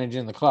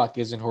 managing the clock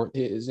is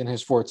in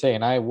his forte,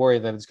 and I worry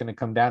that it's going to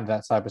come down to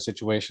that type of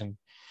situation.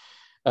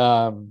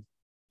 I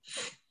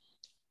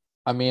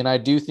mean, I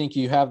do think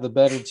you have the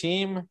better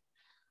team.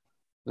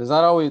 Does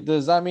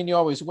that mean you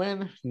always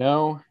win?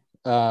 No.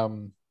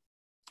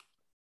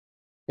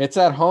 It's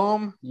at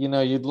home.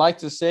 You'd like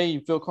to say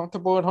you feel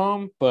comfortable at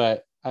home,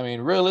 but I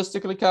mean,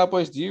 realistically,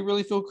 Cowboys, do you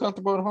really feel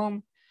comfortable at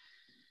home?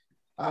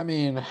 I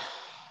mean,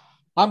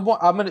 I'm more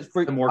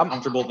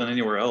comfortable than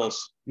anywhere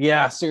else.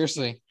 Yeah,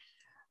 seriously.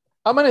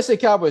 I'm gonna say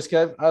Cowboys,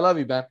 Kev. I love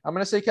you, Ben. I'm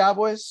gonna say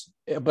Cowboys,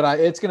 but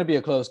it's gonna be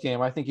a close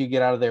game. I think you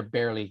get out of there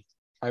barely.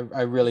 I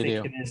really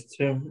do. It is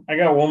too. I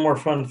got one more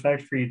fun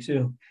fact for you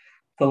too.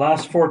 The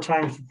last 4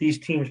 times that these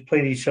teams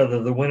played each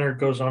other, the winner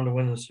goes on to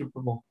win the Super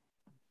Bowl.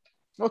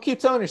 Well, keep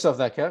telling yourself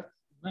that, Kev.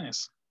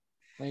 Nice.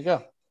 There you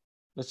go.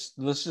 Let's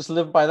just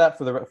live by that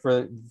for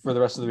the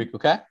rest of the week,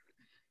 okay?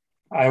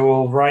 I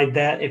will ride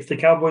that. If the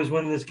Cowboys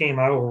win this game,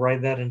 I will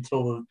ride that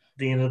until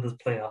the end of the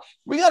playoffs.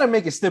 We got to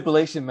make a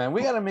stipulation, man.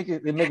 We got to make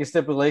a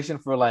stipulation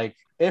for like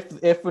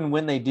if and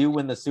when they do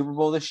win the Super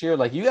Bowl this year.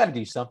 Like you got to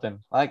do something.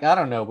 Like I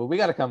don't know, but we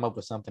got to come up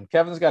with something.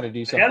 Kevin's got to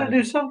do something. Got to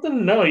do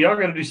something? No, y'all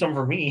got to do something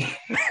for me.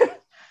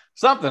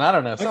 Something. I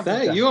don't know. Like something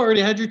that. You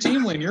already had your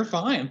team win. You're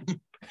fine.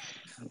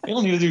 We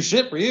don't need to do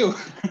shit for you.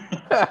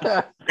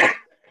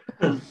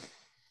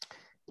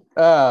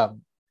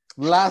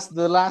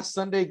 The last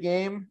Sunday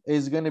game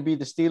is going to be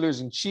the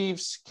Steelers and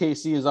Chiefs.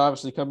 KC is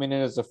obviously coming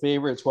in as a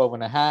favorite,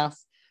 12.5.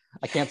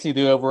 I can't see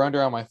the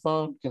over-under on my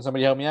phone. Can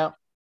somebody help me out?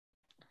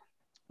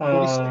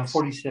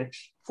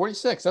 46.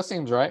 46. That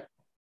seems right.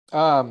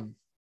 Probably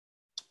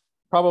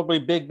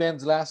Big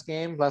Ben's last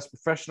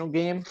professional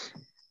game.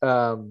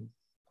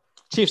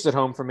 Chiefs at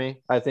home for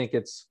me. I think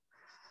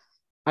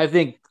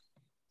Big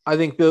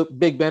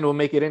Ben will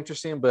make it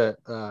interesting, but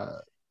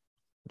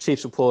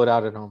Chiefs will pull it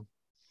out at home.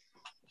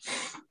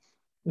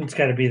 It's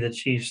got to be the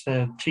Chiefs.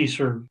 The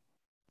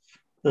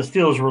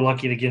Steelers were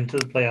lucky to get into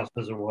the playoffs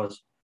as it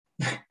was.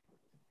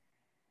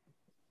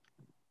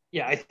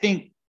 Yeah, I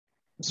think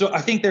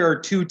there are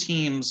two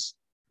teams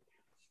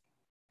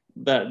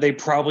that they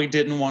probably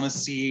didn't want to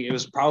see. It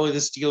was probably the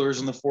Steelers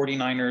and the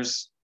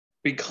 49ers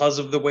because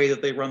of the way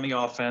that they run the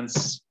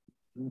offense,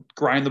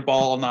 grind the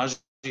ball, Najee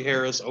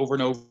Harris over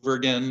and over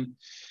again,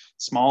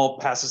 small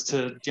passes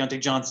to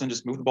Deontay Johnson,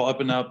 just move the ball up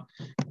and up.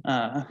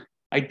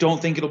 I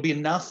don't think it'll be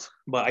enough,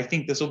 but I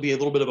think this will be a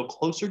little bit of a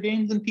closer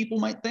game than people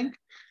might think.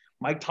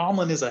 Mike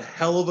Tomlin is a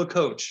hell of a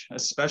coach,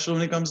 especially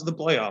when it comes to the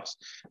playoffs.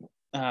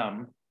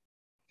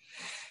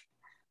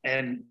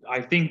 And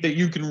I think that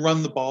you can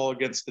run the ball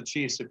against the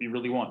Chiefs if you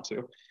really want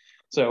to.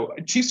 So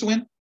Chiefs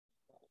win.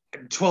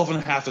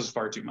 12.5 is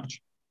far too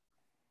much.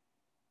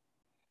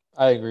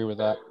 I agree with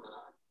that.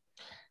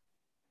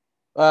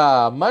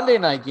 Monday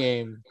night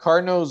game.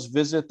 Cardinals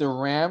visit the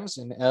Rams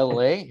in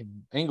LA,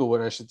 in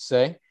Inglewood, I should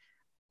say.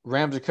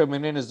 Rams are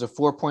coming in as the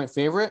 4-point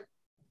favorite.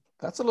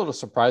 That's a little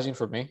surprising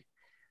for me.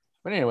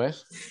 But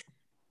anyways,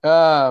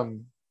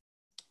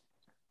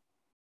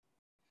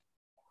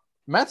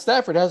 Matt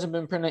Stafford hasn't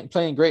been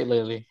playing great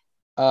lately.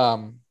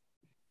 That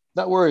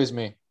worries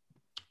me.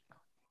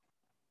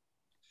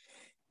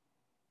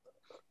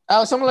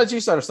 Alex, I'm going to let you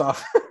start us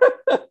off.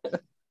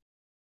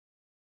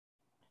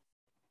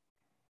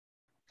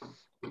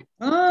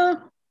 I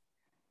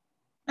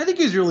think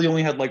he's really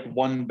only had like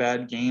one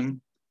bad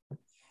game.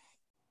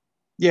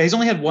 Yeah, he's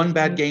only had one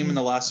bad game in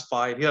the last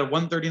 5. He had a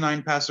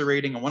 139 passer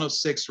rating, a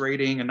 106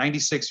 rating, a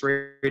 96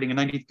 rating, a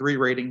 93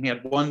 rating. He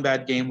had one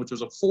bad game, which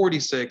was a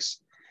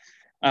 46,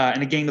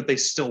 and a game that they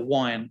still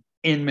won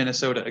in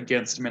Minnesota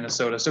against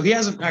Minnesota. So he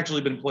hasn't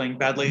actually been playing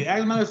badly.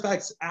 As a matter of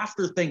fact,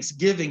 after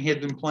Thanksgiving, he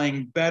had been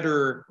playing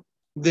better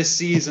this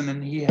season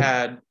than he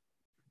had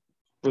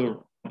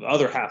for the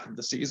other half of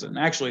the season,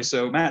 actually.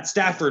 So Matt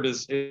Stafford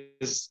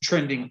is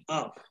trending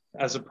up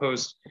as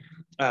opposed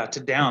to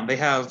down. They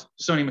have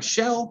Sony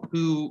Michel,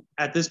 who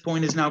at this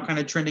point is now kind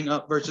of trending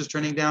up versus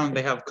trending down.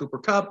 They have Cooper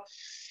Kupp.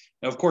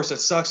 Now, of course, it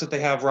sucks that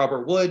they have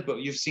Robert Wood, but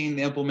you've seen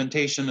the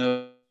implementation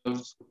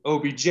of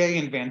OBJ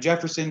and Van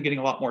Jefferson getting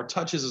a lot more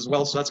touches as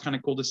well. So that's kind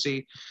of cool to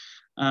see.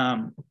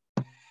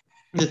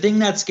 The thing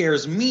that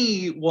scares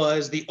me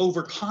was the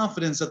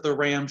overconfidence that the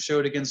Rams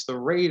showed against the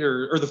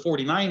Raiders or the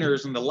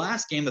 49ers in the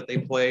last game that they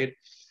played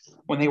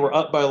when they were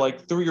up by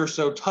like 3 or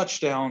so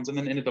touchdowns and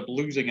then ended up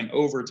losing in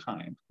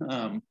overtime.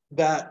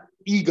 That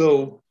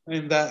ego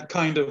and that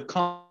kind of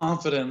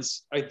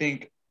confidence, I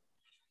think,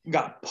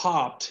 got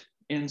popped.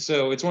 And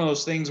so it's one of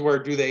those things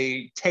where do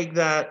they take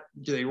that,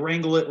 do they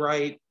wrangle it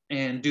right,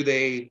 and do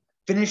they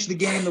finish the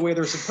game the way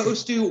they're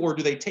supposed to, or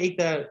do they take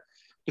that,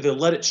 do they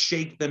let it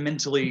shake them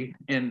mentally,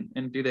 and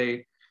do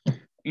they,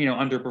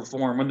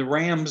 underperform? When the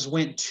Rams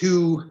went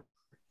to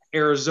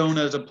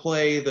Arizona to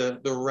play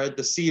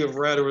the Sea of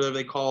Red or whatever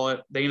they call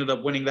it, they ended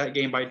up winning that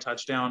game by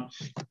touchdown.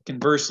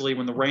 Conversely,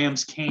 when the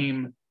Rams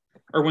came,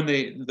 or when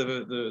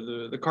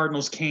the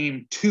Cardinals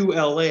came to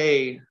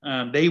LA,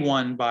 they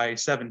won by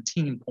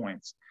 17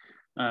 points.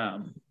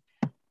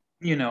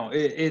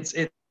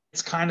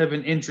 It's kind of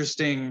an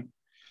interesting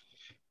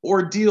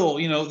ordeal.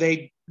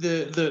 They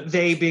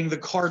being the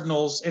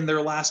Cardinals in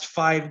their last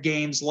 5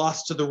 games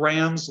lost to the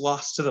Rams,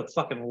 lost to the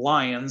fucking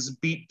Lions,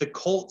 beat the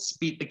Colts,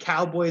 beat the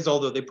Cowboys,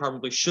 although they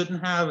probably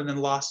shouldn't have, and then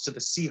lost to the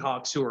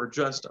Seahawks, who are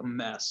just a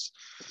mess.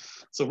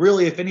 So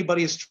really, if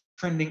anybody is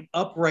trending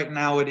up right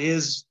now, it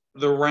is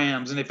the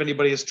Rams. And if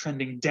anybody is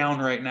trending down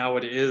right now,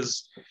 it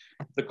is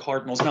the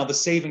Cardinals. Now, the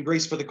saving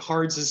grace for the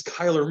Cards is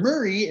Kyler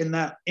Murray, in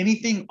that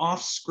anything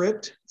off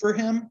script for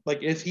him,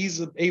 like if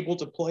he's able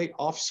to play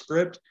off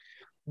script,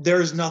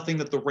 there's nothing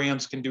that the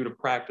Rams can do to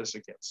practice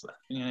against that.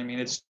 You know what I mean?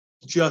 It's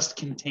just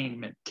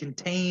containment.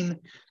 Contain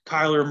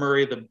Kyler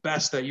Murray the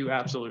best that you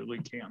absolutely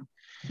can.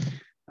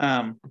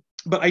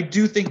 But I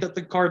do think that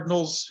the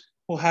Cardinals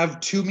will have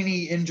too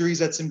many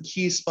injuries at some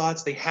key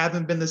spots. They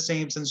haven't been the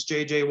same since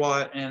J.J.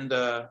 Watt and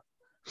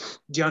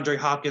DeAndre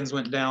Hopkins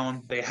went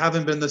down. They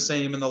haven't been the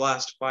same in the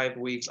last 5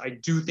 weeks. I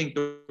do think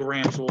the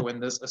Rams will win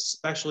this,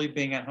 especially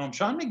being at home.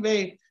 Sean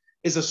McVay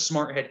is a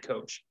smart head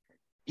coach.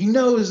 He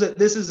knows that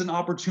this is an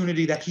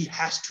opportunity that he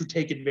has to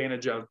take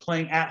advantage of,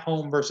 playing at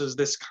home versus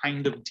this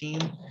kind of team.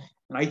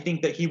 And I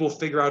think that he will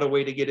figure out a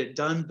way to get it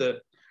done.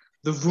 The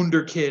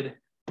Wunder kid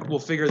will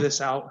figure this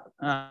out.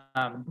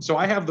 So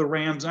I have the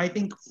Rams. I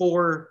think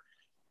 4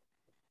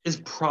 is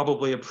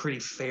probably a pretty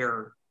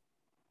fair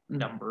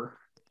number.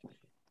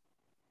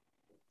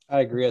 I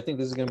agree. I think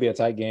this is going to be a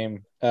tight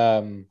game.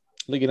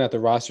 Looking at the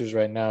rosters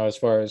right now, as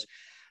far as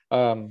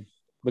the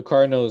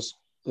Cardinals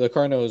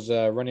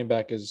running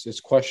back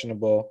is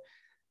questionable,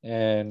 but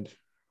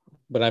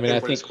I mean, everybody's I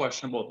think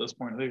questionable at this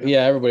point.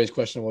 Yeah, everybody's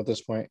questionable at this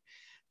point.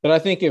 But I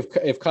think if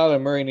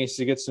Kyler Murray needs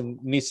to get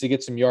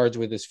some yards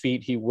with his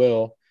feet, he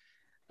will.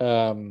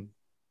 I'm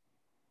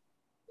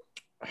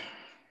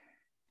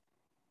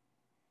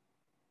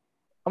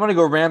going to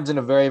go Rams in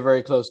a very,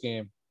 very close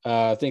game.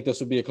 I think this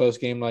will be a close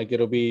game like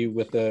it'll be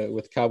with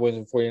Cowboys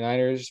and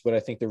 49ers, but I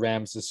think the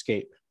Rams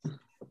escape.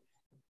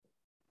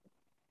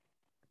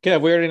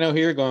 Kev, we already know who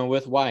you're going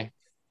with. Why?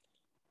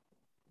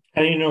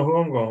 How do you know who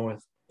I'm going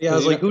with? Yeah, I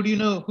was like, who do you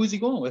know? Who's he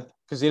going with?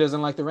 Because he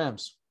doesn't like the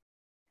Rams.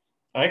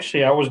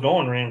 Actually, I was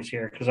going Rams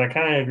here because I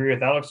kind of agree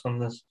with Alex on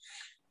this.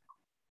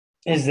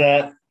 Is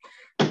that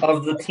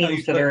of the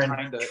teams that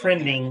are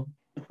trending,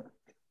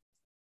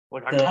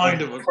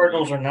 the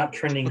Cardinals are not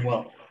trending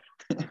well.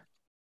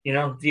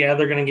 Yeah,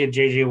 they're going to get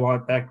J.J.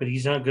 Watt back, but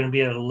he's not going to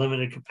be at a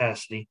limited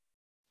capacity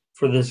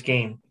for this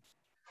game.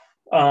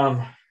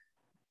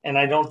 And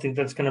I don't think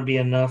that's going to be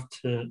enough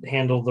to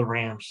handle the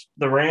Rams.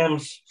 The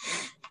Rams,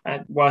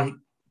 while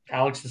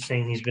Alex is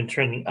saying he's been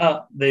trending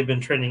up, they've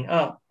been trending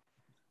up.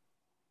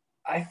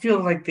 I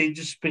feel like they've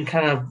just been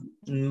kind of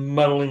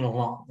muddling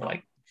along.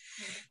 Like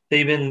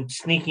they've been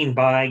sneaking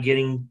by,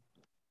 getting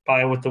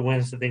by with the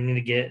wins that they need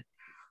to get,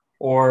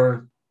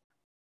 or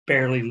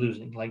barely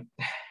losing. Like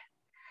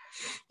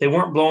they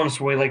weren't blowing us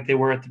away like they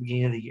were at the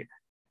beginning of the year.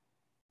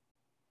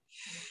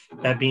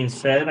 That being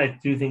said, I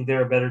do think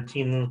they're a better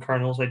team than the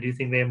Cardinals. I do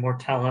think they have more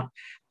talent.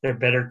 They're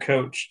better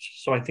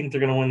coached. So I think they're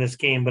going to win this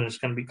game, but it's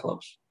going to be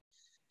close.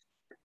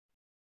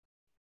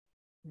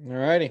 All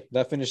righty.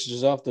 That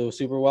finishes off the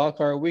Super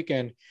Wildcard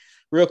weekend.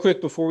 Real quick,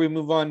 before we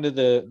move on to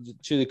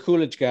the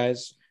Coolidge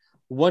guys,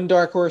 one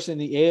dark horse in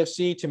the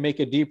AFC to make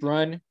a deep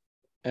run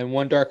and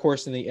one dark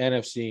horse in the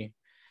NFC.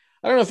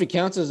 I don't know if it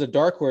counts as a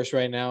dark horse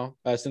right now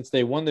since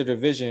they won the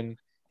division,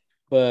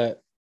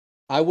 but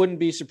I wouldn't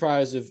be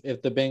surprised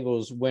if the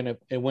Bengals win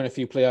a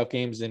few playoff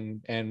games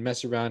and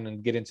mess around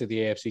and get into the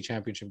AFC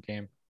Championship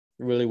game.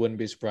 Really wouldn't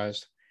be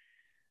surprised.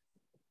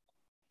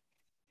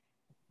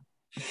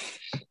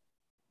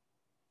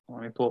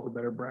 Let me pull up a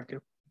better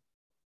bracket.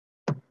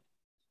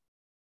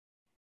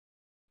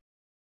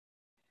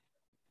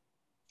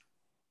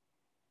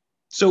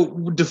 So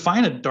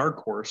define a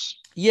dark horse.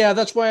 Yeah,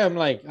 that's why I'm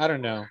like, I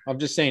don't know. I'm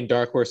just saying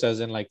dark horse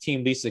as in like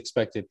team least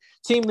expected.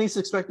 Team least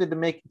expected to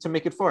make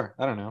it far.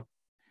 I don't know.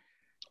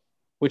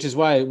 Which is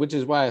why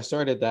I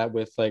started that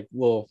with like,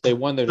 well, they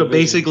won their division.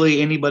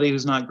 Basically anybody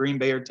who's not Green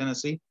Bay or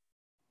Tennessee.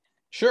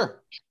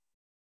 Sure.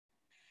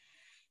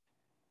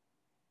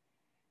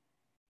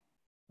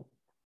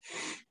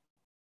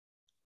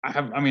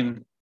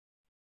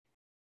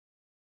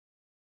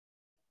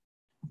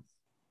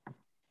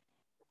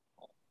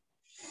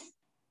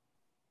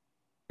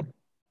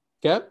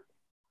 Yep.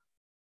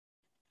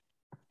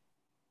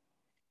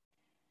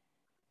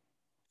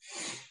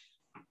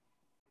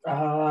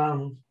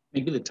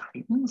 Maybe the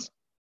Titans.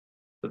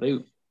 But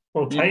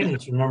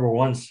Titans are number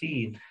one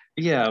seed.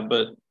 Yeah,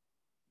 but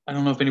I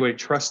don't know if anybody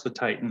trusts the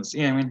Titans.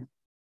 Yeah, I mean,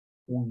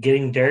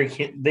 getting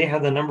Derrick, they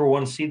have the number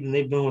one seed, and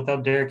they've been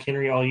without Derrick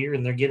Henry all year,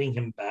 and they're getting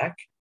him back.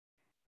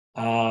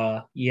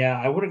 Yeah,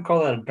 I wouldn't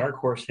call that a dark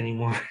horse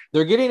anymore.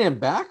 They're getting him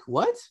back?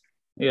 What?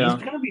 Yeah,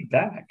 he's gonna be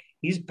back.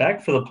 He's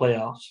back for the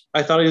playoffs.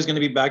 I thought he was going to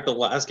be back the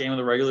last game of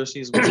the regular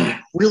season, which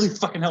really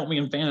fucking helped me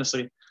in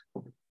fantasy.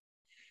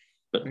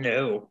 But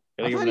no.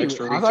 I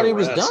thought he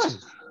was done.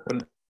 What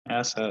an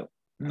asset.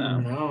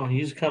 No,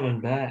 he's coming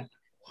back.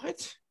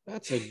 What?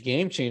 That's a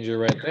game changer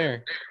right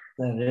there.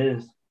 That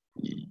is.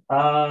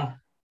 I'm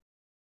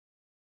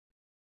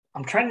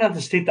trying not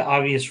to state the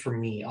obvious for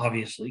me,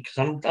 obviously,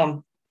 because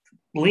I'm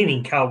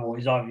leaning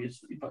Cowboys,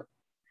 obviously. But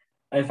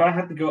if I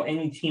have to go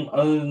any team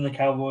other than the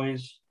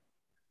Cowboys.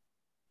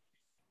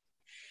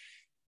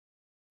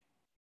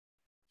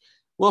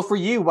 Well, for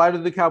you, why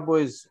did the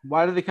Cowboys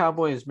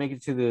make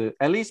it to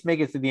at least make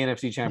it to the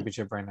NFC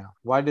Championship right now?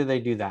 Why did they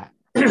do that?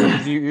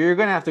 You're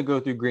going to have to go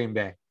through Green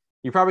Bay.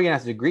 You're probably going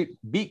to have to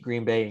beat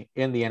Green Bay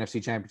in the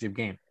NFC Championship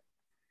game.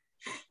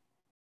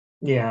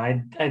 Yeah,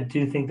 I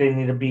do think they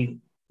need to beat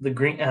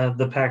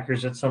the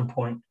Packers at some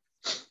point.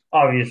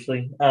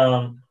 Obviously,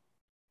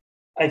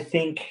 I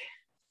think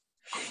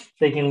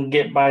they can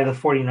get by the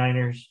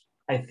 49ers.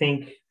 I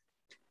think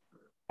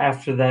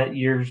after that,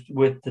 you're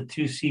with the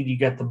 2 seed, you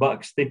got the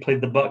Bucs. They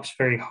played the Bucs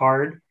very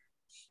hard.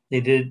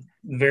 They did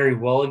very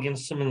well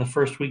against them in the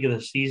first week of the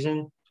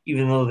season,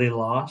 even though they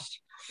lost.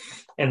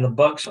 And the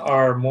Bucs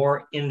are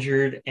more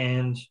injured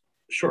and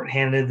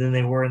shorthanded than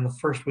they were in the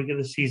first week of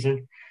the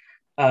season,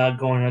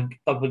 going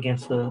up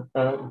against a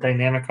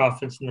dynamic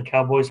offense in the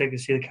Cowboys. I can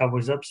see the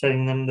Cowboys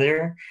upsetting them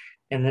there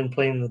and then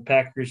playing the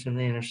Packers in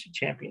the NFC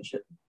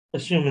Championship,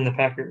 assuming the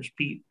Packers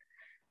beat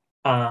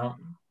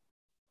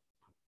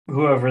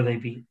whoever they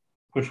beat,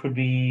 which would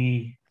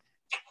be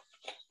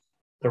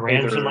the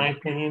Rams, in my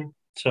opinion.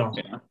 So,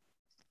 yeah.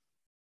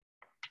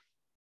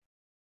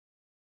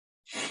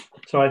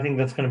 So I think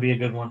that's going to be a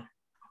good one.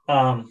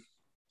 I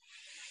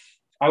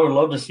would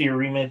love to see a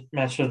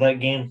rematch of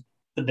that game,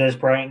 the Dez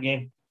Bryant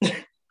game.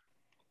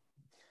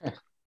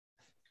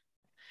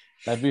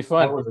 That'd be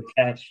fun. That was a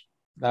catch.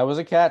 That was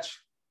a catch.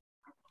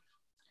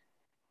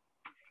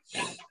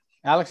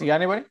 Alex, you got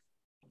anybody?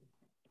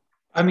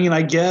 I mean,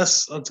 I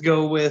guess let's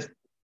go with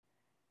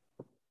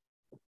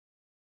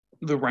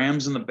the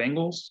Rams and the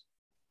Bengals.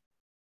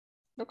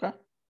 Okay.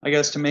 I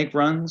guess to make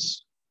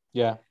runs.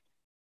 Yeah.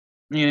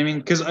 You know what I mean?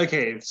 Because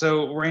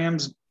so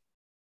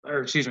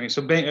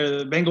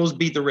Bengals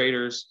beat the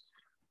Raiders,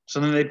 so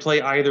then they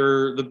play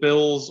either the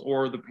Bills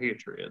or the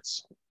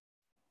Patriots,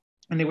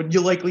 and they would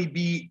likely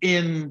be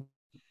in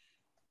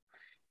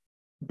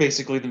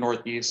basically the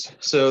Northeast.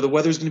 So the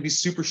weather's going to be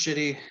super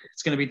shitty.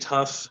 It's going to be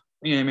tough.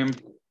 You know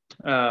what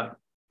I mean?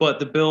 But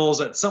the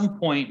Bills at some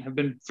point have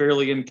been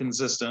fairly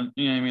inconsistent.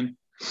 You know what I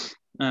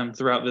mean?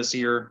 Throughout this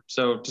year,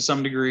 so to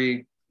some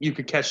degree, you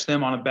could catch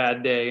them on a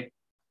bad day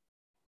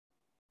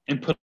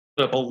and put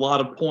up a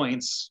lot of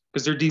points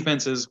because their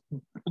defense is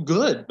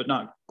good but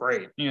not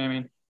great. You know what I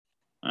mean?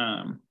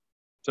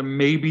 So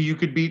maybe you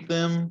could beat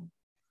them.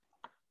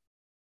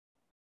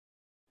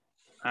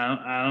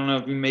 I don't know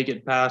if you make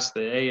it past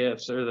the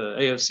AFC or the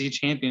AFC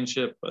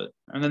championship,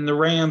 and then the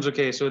Rams.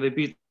 Okay, so they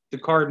beat the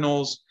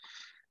Cardinals,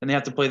 and they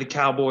have to play the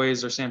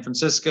Cowboys or San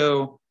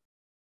Francisco.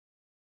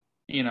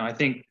 You know, I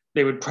think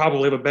they would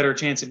probably have a better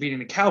chance of beating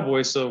the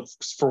Cowboys. So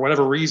for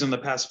whatever reason, the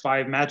past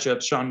 5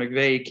 matchups, Sean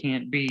McVay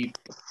can't beat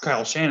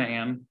Kyle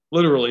Shanahan.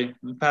 Literally,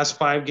 the past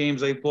 5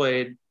 games they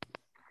played,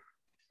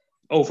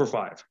 0 for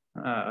 5.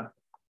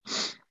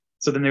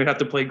 So then they would have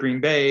to play Green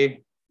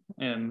Bay,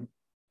 and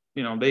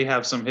you know they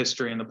have some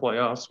history in the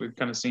playoffs. We've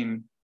kind of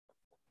seen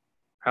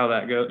how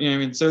that goes. You know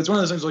what I mean? So it's one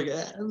of those things like,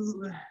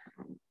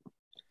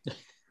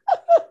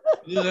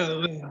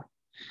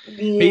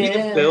 maybe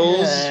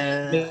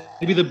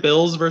the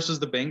Bills versus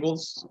the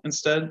Bengals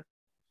instead.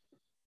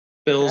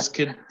 Bills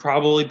could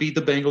probably beat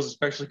the Bengals,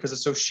 especially because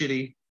it's so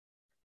shitty.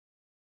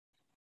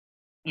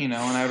 You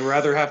know, and I'd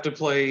rather have to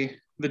play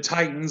the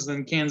Titans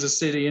than Kansas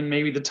City, and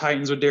maybe the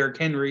Titans with Derrick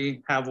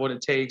Henry have what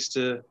it takes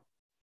to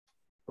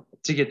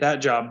get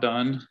that job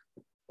done.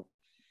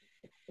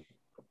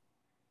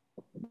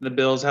 The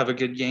Bills have a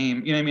good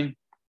game. You know what I mean?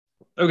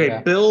 Okay,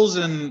 yeah. Bills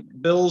and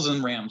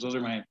Rams. Those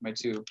are my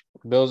 2.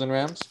 Bills and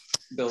Rams?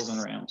 Bills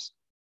and Rams.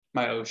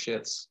 My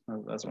shits.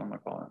 That's what I'm going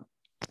to call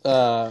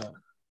it.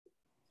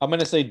 I'm going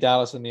to say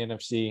Dallas in the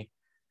NFC.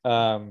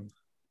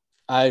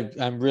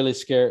 I'm really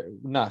scared.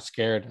 Not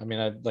scared. I mean,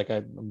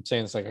 I'm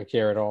saying this like I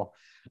care at all.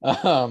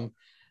 I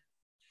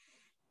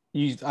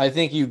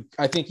think you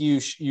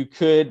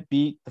could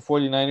beat the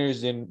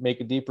 49ers and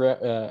make a deep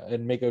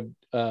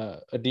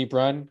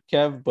run,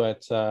 Kev,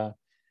 but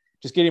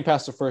just getting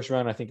past the first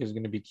round I think is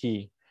going to be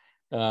key.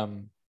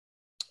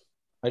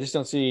 I just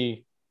don't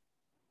see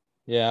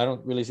I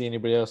don't really see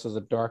anybody else as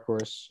a dark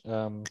horse.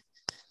 I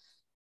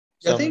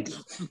think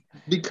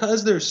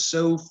because there's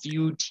so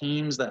few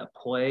teams that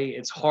play,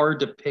 it's hard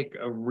to pick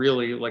a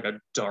really like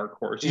a dark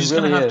horse. You're just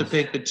really going to have to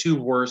pick the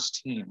 2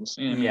 worst teams.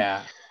 You know what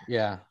I mean?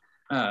 Yeah.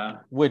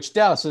 Which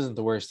Dallas isn't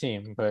the worst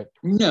team, but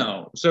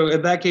no. So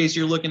in that case,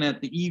 you're looking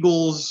at the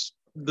Eagles,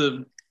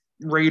 the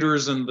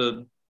Raiders, and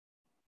the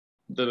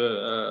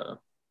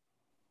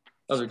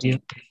other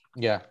team.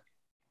 Yeah.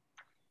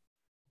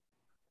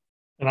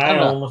 And I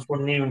almost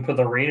wouldn't even put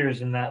the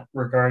Raiders in that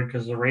regard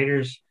because the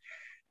Raiders,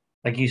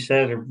 like you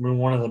said, are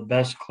one of the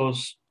best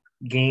close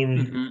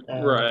game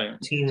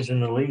teams in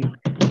the league.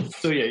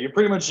 So yeah, you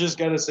pretty much just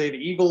got to say the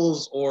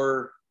Eagles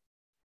or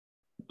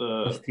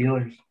the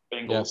Steelers,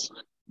 Bengals.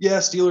 Yeah,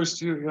 Steelers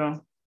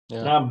too.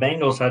 Yeah. No,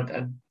 Bengals.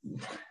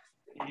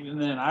 Even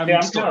then, I'm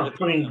kind of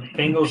putting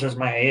Bengals as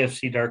my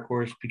AFC dark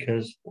horse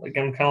because, like,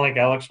 I'm kind of like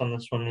Alex on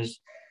this one. Is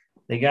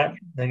they got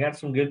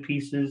some good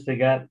pieces.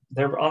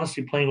 They're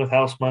honestly playing with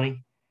house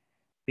money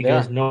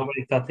because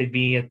nobody thought they'd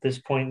be at this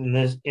point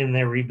in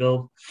their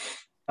rebuild.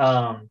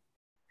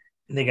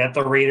 They got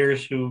the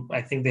Raiders, who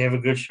I think they have a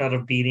good shot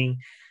of beating.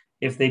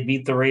 If they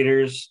beat the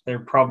Raiders, they're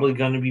probably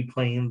going to be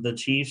playing the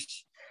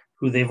Chiefs,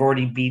 who they've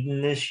already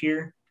beaten this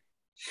year.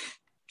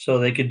 So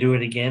they could do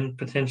it again,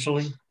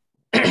 potentially,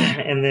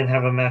 and then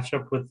have a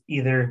matchup with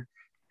either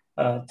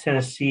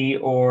Tennessee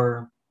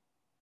or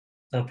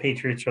the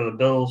Patriots or the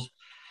Bills.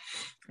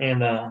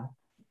 And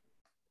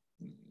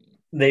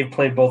they've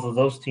played both of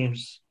those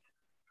teams.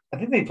 I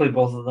think they played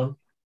both of them.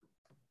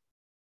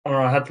 I don't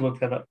know. I have to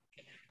look that up.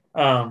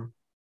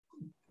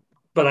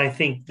 But I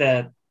think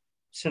that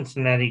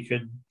Cincinnati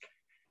could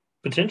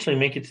potentially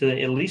make it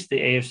to at least the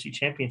AFC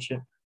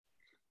Championship.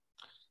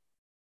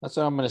 That's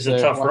what I'm going to say.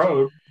 It's a tough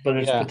road, but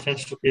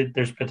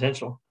there's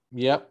potential.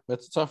 Yep,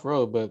 it's a tough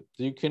road, but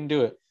you can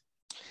do it.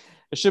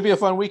 It should be a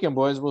fun weekend,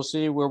 boys. We'll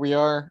see where we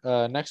are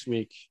next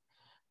week.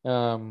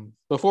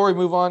 Before we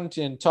move on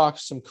and talk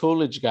some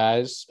Coolidge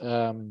guys,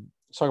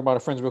 let's talk about our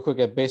friends real quick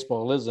at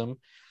Baseballism.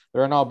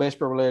 They're an all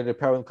baseball-related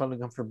apparel and clothing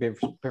company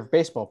for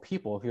baseball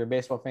people. If you're a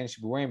baseball fan, you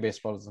should be wearing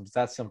Baseballism. It's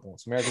that simple.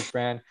 It's America's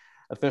brand,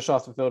 official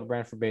off-the-field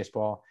brand for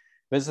baseball.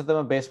 Visit them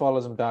at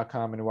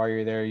baseballism.com, and while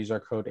you're there, use our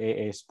code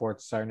AA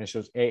Sports. Our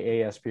initials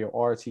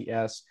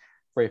AASPORTS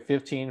for a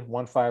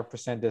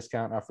 15%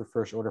 discount off your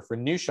first order for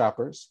new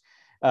shoppers.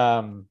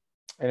 And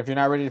if you're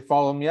not ready to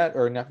follow them yet,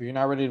 or if you're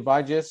not ready to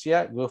buy just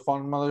yet, go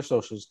follow them on their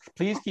socials.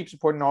 Please keep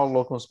supporting all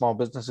local and small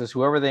businesses,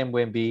 whoever they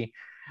may be.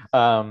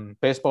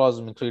 Baseball is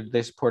included.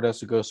 They support us,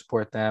 so go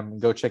support them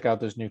and go check out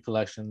those new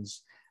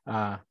collections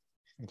and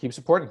keep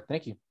supporting.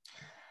 Thank you.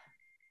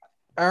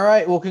 All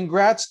right. Well,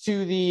 congrats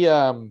to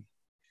the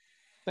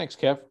thanks,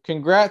 Kev.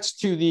 Congrats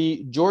to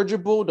the Georgia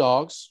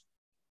Bulldogs,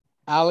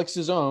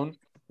 Alex's own,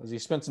 as he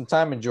spent some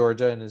time in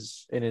Georgia in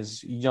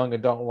his young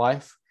adult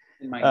life.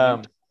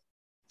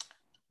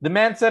 The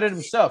man said it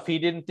himself. He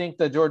didn't think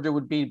that Georgia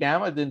would beat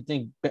Bama. Didn't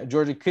think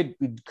Georgia could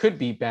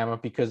beat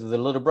Bama because of the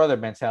little brother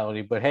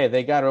mentality. But hey,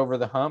 they got over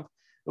the hump.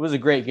 It was a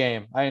great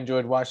game. I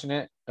enjoyed watching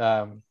it.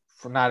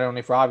 For not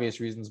only for obvious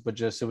reasons, but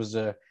just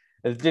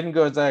it didn't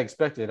go as I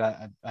expected.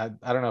 I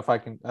don't know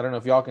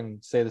if y'all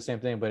can say the same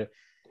thing, but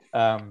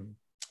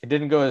it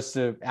didn't go as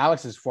to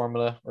Alex's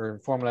formula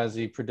as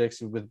he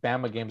predicts with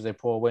Bama games they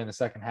pull away in the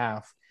second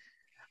half.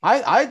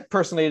 I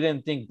personally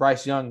didn't think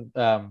Bryce Young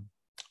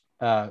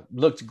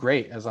looked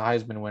great as a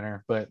Heisman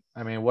winner, but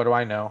I mean, what do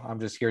I know? I'm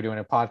just here doing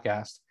a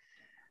podcast.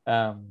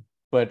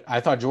 But I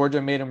thought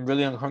Georgia made him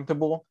really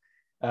uncomfortable,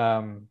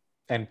 and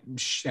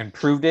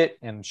proved it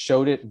and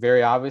showed it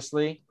very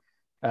obviously.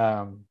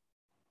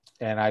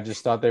 And I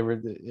just thought they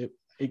were.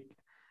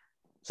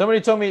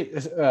 Somebody told me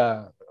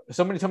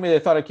they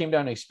thought it came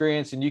down to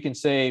experience, and you can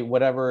say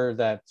whatever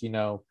that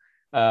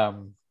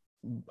Bama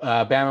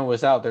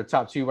was out their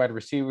top two wide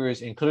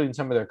receivers, including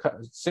some of their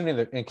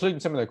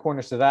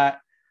corners to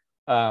that.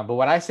 But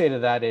what I say to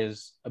that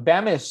is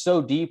Bama is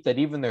so deep that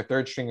even their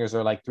third stringers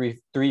are like three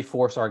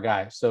 4-star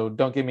guys. So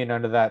don't give me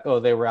none of that. Oh,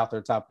 they were out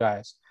their top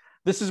guys.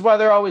 This is why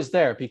they're always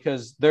there,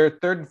 because their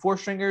third and fourth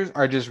stringers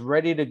are just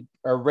ready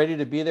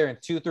to be there in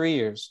 2-3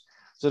 years.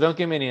 So don't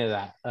give me any of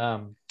that.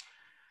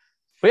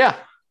 But yeah,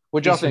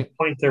 what y'all think?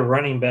 Point their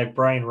running back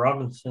Brian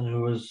Robinson,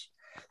 who has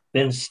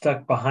been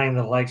stuck behind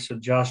the likes of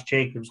Josh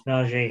Jacobs,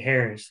 Najee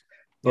Harris,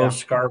 Bo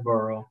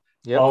Scarborough.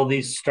 Yep. All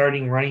these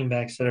starting running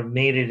backs that have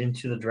made it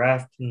into the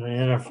draft in the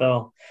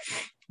NFL.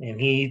 And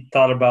he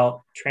thought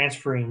about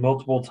transferring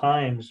multiple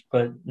times,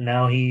 but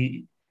now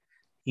he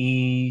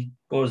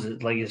what was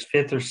it, like his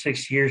 5th or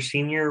 6th year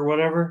senior or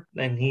whatever,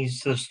 and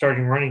he's the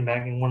starting running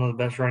back and one of the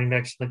best running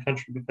backs in the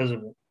country because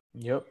of it.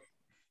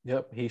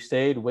 Yep. He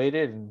stayed,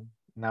 waited, and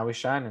now he's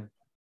shining.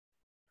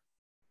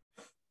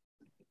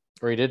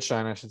 Or he did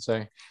shine, I should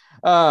say.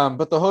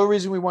 But the whole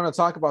reason we want to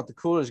talk about the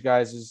Coolidge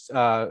guys is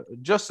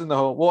just in the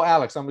whole – well,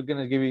 Alex, I'm going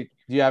to give you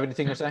 – do you have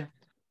anything to say?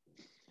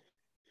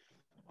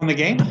 On the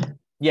game?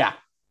 Yeah.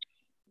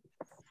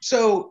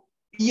 So,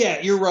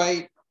 yeah, you're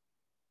right.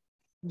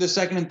 The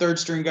second and third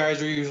string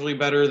guys are usually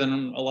better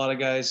than a lot of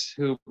guys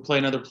who play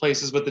in other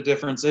places, but the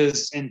difference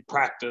is in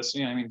practice,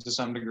 to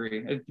some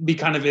degree. It'd be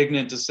kind of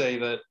ignorant to say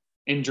that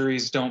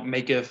injuries don't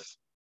maketh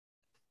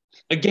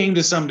a game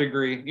to some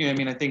degree.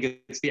 I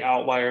think it's the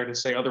outlier to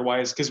say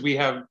otherwise, because we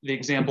have the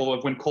example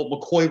of when Colt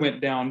McCoy went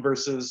down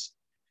versus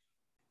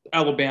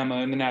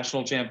Alabama in the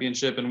national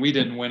championship and we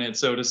didn't win it.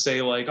 So to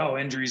say like, oh,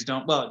 injuries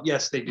don't, well,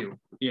 yes, they do.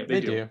 Yeah, they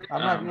do.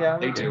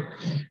 They do.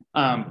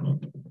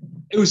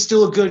 It was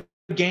still a good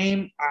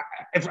game.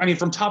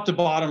 From top to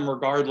bottom,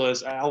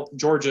 regardless,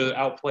 Georgia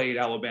outplayed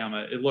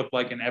Alabama. It looked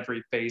like in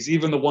every phase,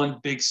 even the one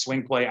big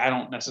swing play I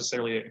don't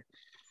necessarily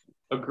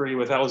agree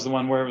with. That was the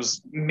one where it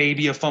was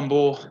maybe a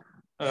fumble.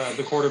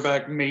 The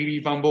quarterback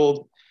maybe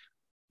fumbled.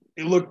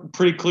 It looked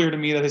pretty clear to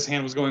me that his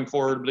hand was going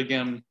forward. But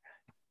again,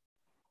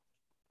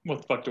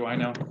 what the fuck do I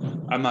know?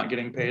 I'm not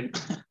getting paid.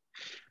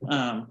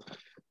 You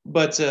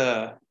got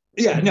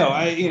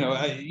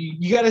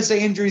to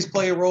say injuries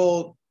play a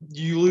role.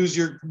 You lose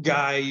your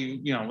guy,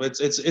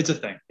 it's a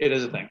thing. It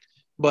is a thing.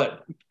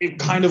 But it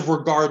kind of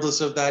regardless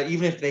of that,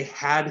 even if they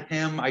had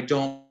him, I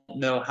don't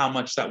know how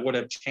much that would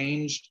have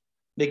changed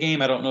the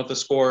game. I don't know if the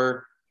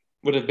score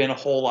would have been a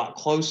whole lot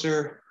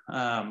closer,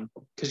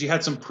 because you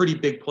had some pretty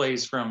big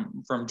plays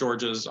from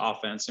Georgia's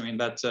offense.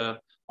 That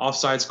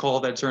offsides call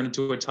that turned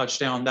into a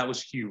touchdown, that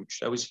was huge.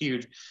 That was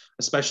huge,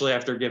 especially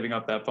after giving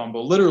up that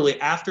fumble. Literally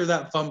after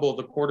that fumble,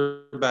 the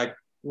quarterback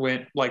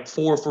went like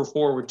 4 for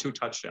 4 with 2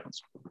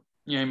 touchdowns.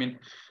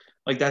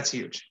 That's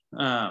huge.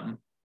 So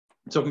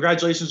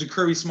congratulations to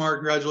Kirby Smart.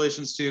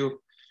 Congratulations to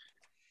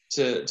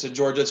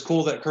Georgia. It's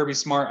cool that Kirby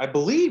Smart, I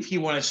believe he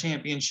won a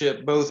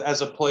championship both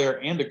as a player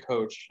and a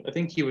coach. I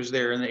think he was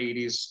there in the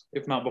 80s,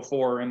 if not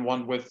before, and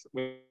won with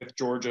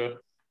Georgia.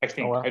 I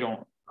think. Oh, wow. I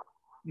don't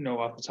know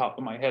off the top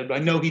of my head, but I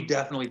know he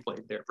definitely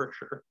played there for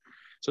sure.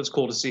 So it's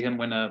cool to see him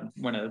win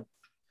a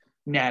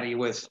natty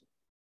with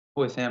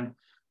him.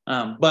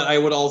 But I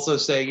would also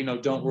say,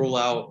 don't rule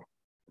out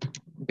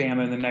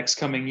Bama in the next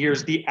coming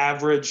years. The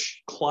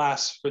average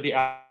class for the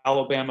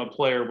Alabama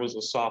player was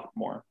a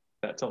sophomore.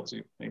 That tells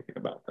you anything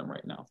about them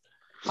right now.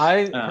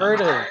 I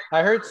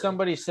heard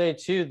somebody say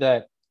too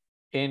that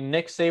in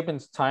Nick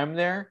Saban's time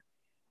there,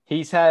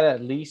 he's had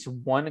at least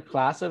one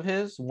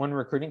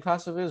recruiting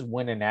class of his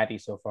win a natty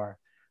so far.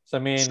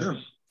 So sure.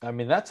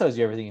 That tells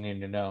you everything you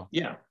need to know.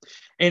 Yeah.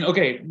 And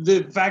okay,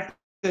 the fact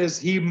is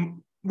he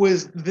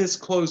was this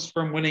close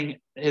from winning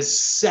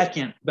his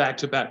second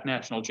back-to-back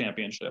national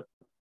championship.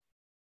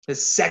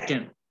 His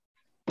second.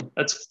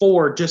 That's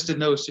 4 just in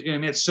those.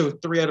 It's so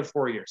 3 out of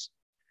 4 years.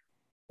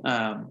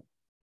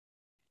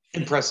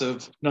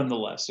 impressive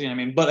nonetheless. You know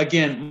what I mean? But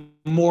again,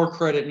 more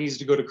credit needs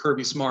to go to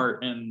Kirby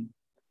Smart and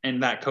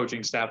that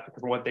coaching staff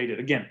for what they did.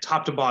 Again,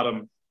 top to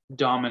bottom,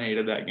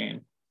 dominated that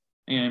game.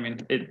 You know what I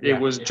mean? It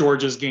was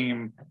Georgia's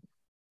game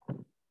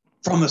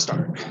from the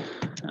start.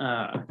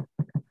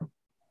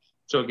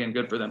 So again,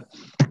 good for them.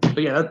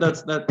 But yeah,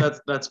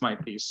 that's my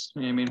piece.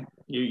 You know what I mean?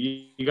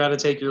 You got to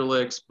take your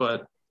licks,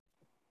 but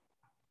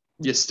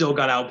you still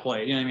got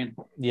outplayed. You know what I mean?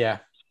 Yeah.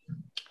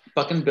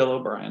 Fucking Bill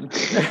O'Brien.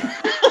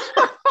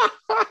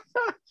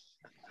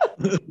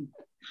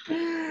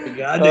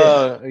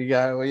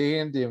 Yeah, what you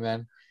gonna do,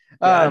 man?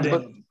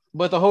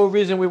 But the whole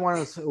reason we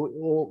wanted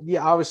to,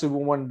 obviously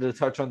we wanted to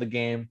touch on the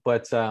game,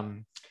 but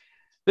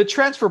the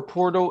transfer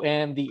portal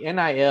and the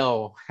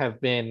NIL have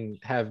been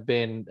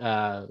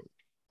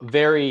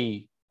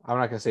very, I'm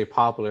not gonna say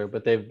popular,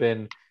 but they've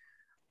been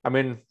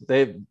relevant,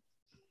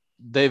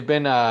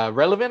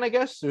 I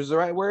guess is the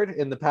right word,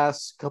 in the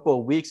past couple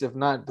of weeks, if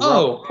not.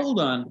 Hold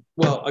on.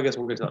 Well, I guess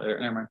we'll get to that later.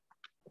 Never mind.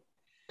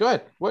 Go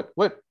ahead. What?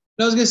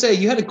 I was gonna say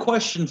you had a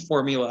question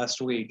for me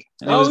last week,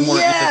 and it was more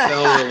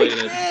NFL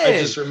related. I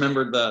just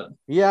remembered that.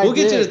 Yeah, we'll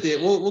get to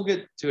it we'll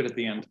get to it at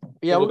the end.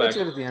 Yeah, we'll get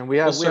to it at the end. We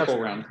have some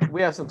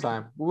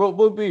time.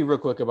 We'll be real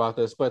quick about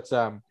this, but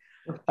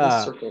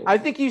I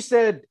think you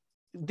said,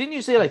 didn't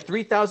you say like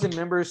 3,000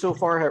 members so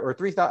far, or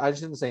 3,000? I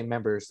just didn't say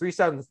members.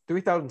 3,000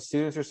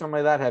 students or something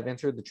like that have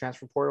entered the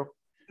transfer portal.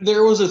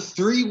 There was a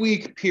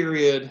 3-week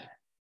period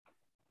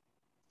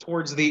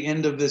towards the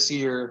end of this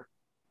year.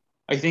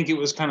 I think it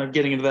was kind of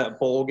getting into that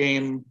bowl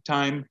game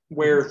time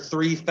where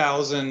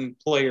 3,000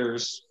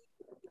 players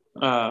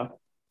from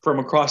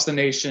across the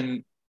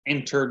nation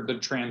entered the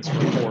transfer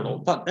portal.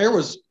 But there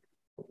was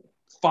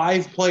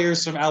 5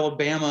 players from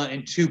Alabama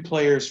and 2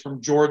 players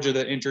from Georgia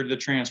that entered the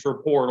transfer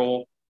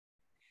portal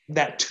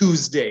that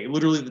Tuesday,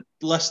 literally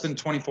less than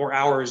 24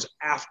 hours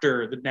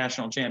after the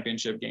national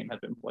championship game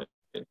had been played.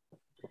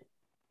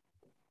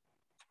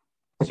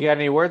 So you got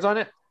any words on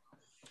it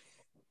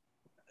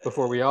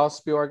before we all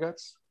spew our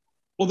guts?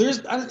 Well,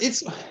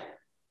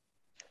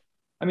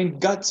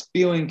 gut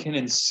spewing can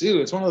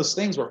ensue. It's one of those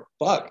things where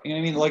fuck, you know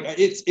what I mean? Like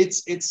it's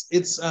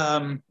I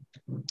don't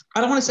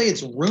want to say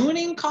it's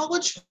ruining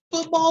college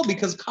football,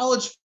 because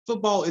college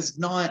football is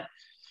not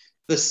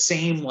the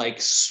same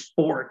like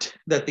sport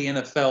that the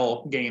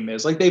NFL game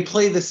is. Like they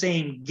play the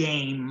same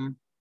game,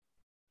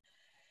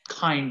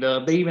 kind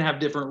of. They even have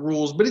different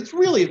rules, but it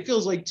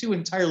feels like 2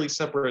 entirely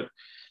separate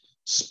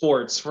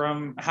sports,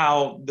 from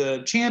how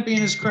the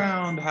champion is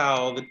crowned,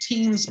 how the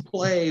teams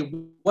play,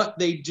 what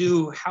they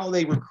do, how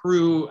they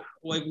recruit,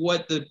 like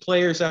what the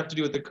players have to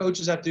do, what the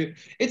coaches have to do.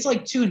 It's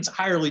like 2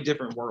 entirely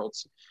different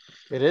worlds.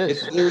 It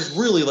is. There's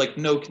really like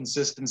no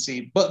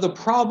consistency. But the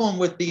problem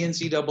with the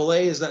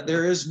NCAA is that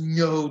there is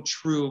no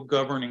true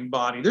governing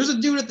body. There's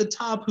a dude at the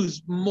top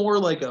who's more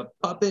like a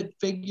puppet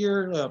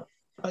figure,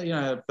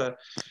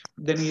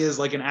 than he is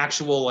like an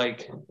actual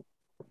like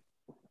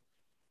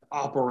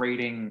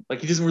operating. Like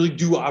he doesn't really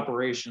do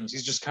operations.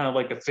 He's just kind of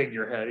like a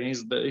figurehead. And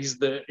he's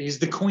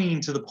the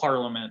queen to the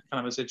parliament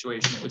kind of a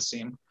situation, it would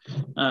seem.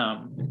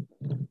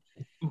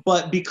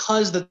 But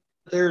because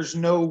there's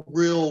no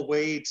real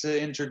way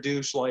to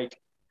introduce like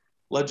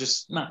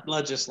not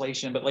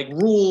legislation, but like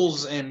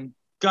rules and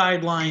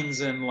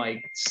guidelines and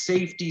like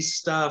safety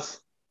stuff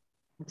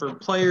for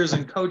players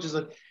and coaches,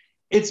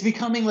 it's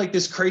becoming like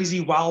this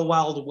crazy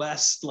wild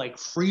west, like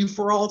free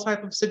for all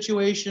type of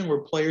situation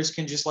where players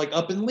can just like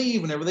up and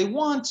leave whenever they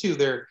want to.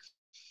 They're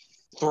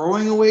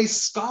throwing away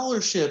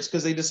scholarships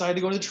because they decide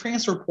to go to the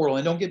transfer portal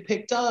and don't get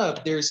picked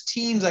up. There's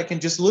teams that can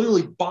just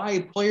literally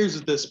buy players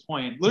at this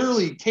point.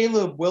 Literally,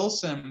 Caleb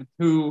Wilson,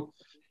 who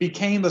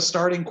became the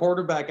starting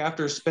quarterback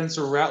after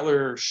Spencer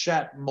Rattler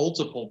shat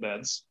multiple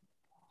beds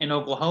in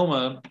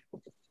Oklahoma,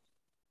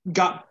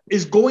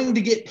 is going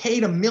to get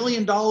paid $1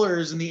 million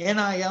in the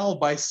NIL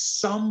by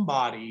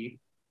somebody.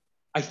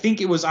 I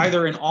think it was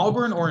either in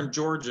Auburn or in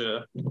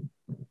Georgia.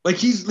 Like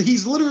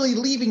he's literally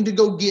leaving to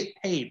go get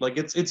paid. Like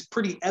it's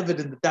pretty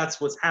evident that that's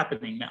what's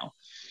happening now.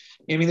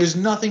 I mean, there's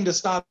nothing to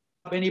stop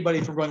anybody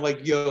from going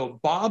like, yo,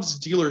 Bob's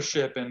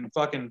dealership in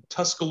fucking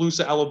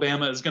Tuscaloosa,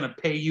 Alabama is going to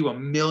pay you $1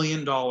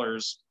 million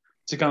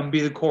to come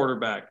be the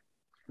quarterback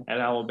at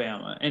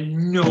Alabama.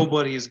 And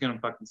nobody is going to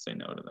fucking say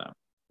no to that.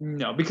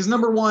 No, because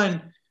number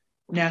one,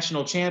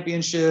 national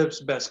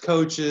championships, best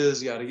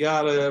coaches, yada,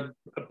 yada,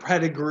 a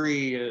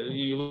pedigree.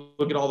 You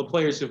look at all the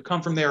players who have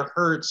come from there,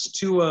 Hurts,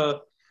 Tua,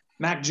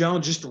 Mac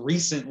Jones just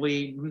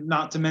recently,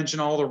 not to mention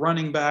all the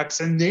running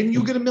backs. And then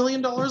you get $1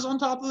 million on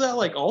top of that.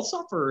 Like, I'll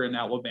suffer in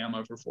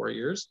Alabama for 4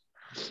 years.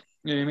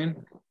 You know what I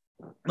mean?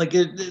 Like,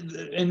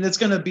 and it's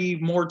going to be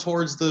more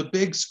towards the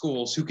big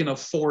schools who can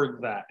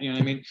afford that. You know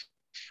what I mean?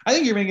 I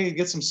think you're going to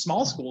get some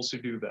small schools who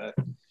do that.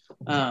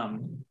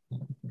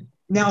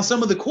 Now,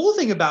 some of the cool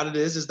thing about it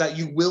is that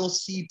you will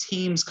see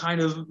teams kind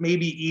of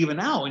maybe even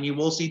out, and you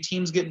will see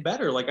teams get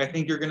better. Like, I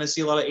think you're going to see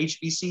a lot of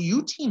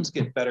HBCU teams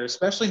get better,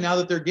 especially now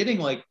that they're getting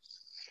like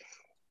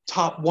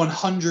top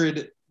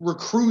 100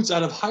 recruits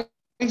out of high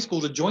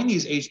school to join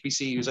these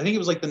HBCUs. I think it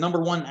was like the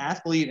number one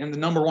athlete and the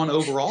number one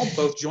overall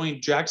both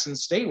joined Jackson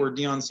State, where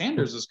Deion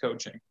Sanders is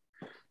coaching.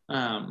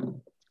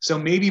 So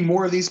maybe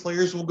more of these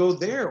players will go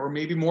there, or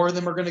maybe more of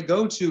them are going to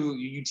go to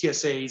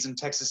UTSAs and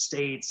Texas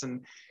States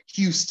and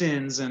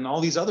Houston's and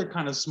all these other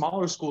kind of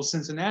smaller schools,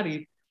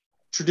 Cincinnati,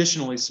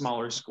 traditionally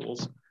smaller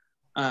schools,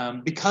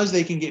 because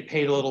they can get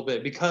paid a little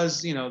bit,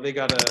 because, they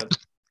gotta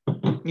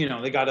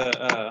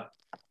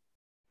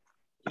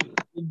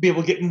be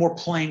able to get more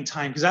playing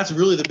time, because that's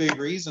really the big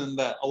reason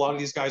that a lot of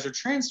these guys are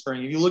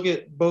transferring. If you look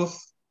at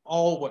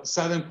all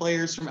 7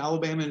 players from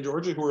Alabama and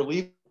Georgia who are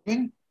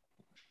leaving,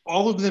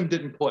 all of them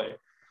didn't play.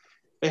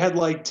 They had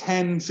like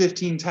 10,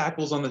 15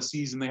 tackles on the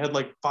season. They had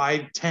like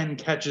 5, 10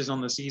 catches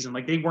on the season.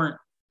 Like, they weren't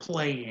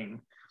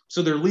playing.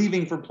 So they're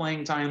leaving for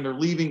playing time. They're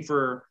leaving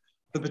for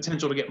the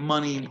potential to get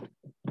money.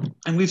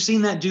 And we've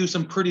seen that do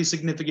some pretty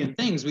significant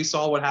things. We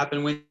saw what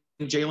happened when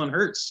Jalen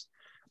Hurts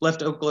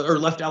left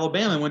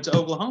Alabama and went to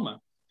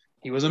Oklahoma.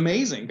 He was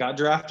amazing, got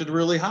drafted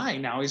really high.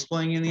 Now he's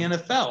playing in the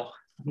NFL.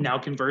 Now,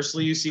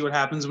 conversely, you see what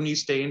happens when you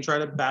stay and try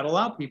to battle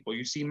out people.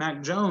 You see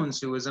Mac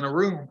Jones, who was in a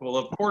room full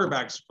of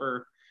quarterbacks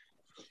for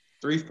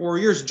 3-4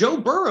 years. Joe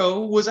Burrow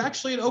was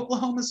actually at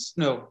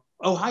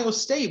Ohio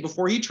State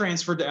before he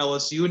transferred to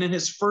LSU. And in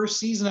his first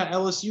season at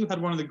LSU,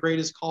 had one of the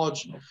greatest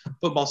college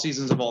football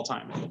seasons of all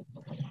time.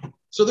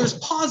 So there's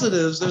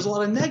positives, there's a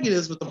lot of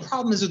negatives, but the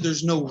problem is that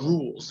there's no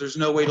rules. There's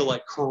no way to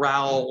like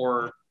corral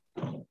or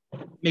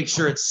make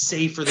sure it's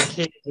safe for the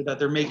kids, that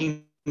they're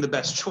making the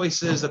best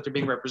choices, that they're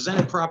being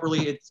represented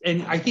properly.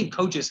 And I think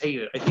coaches hate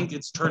it. I think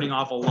it's turning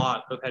off a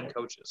lot of head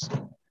coaches.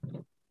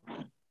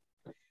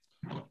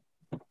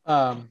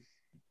 Kev,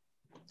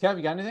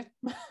 you got anything?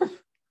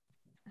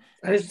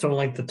 I just don't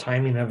like the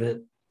timing of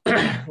it.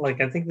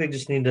 Like, I think they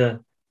just need to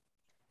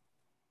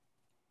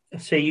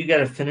say you got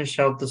to finish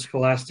out the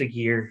scholastic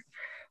year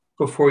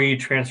before you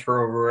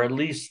transfer over, or at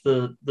least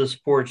the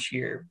sports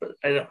year. But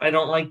I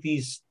don't like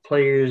these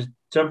players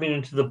jumping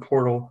into the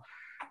portal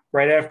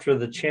right after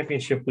the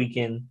championship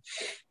weekend.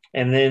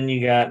 And then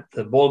you got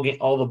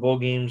all the bowl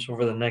games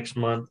over the next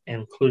month,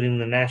 including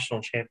the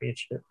national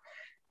championship.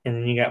 And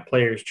then you got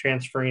players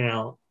transferring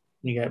out.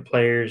 You got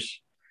players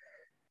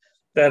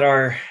that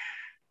are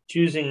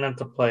choosing not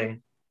to play.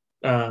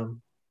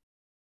 And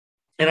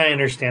I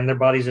understand their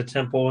body's a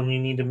temple and you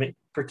need to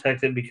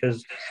protect it,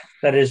 because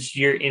that is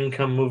your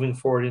income moving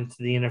forward into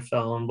the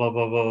NFL and blah,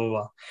 blah, blah, blah,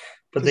 blah.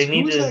 But they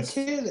need to. That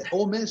kid at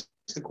Ole Miss?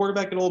 The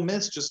quarterback at Ole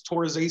Miss just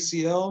tore his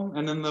ACL,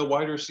 and then the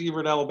wide receiver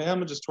at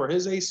Alabama just tore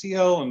his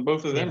ACL, and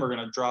both of them are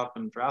going to drop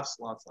in draft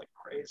slots like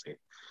crazy.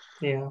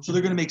 Yeah. So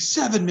they're going to make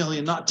 $7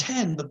 million, not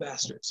 10, the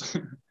bastards.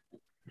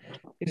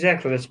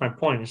 Exactly. That's my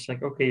point. It's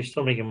like, okay, you're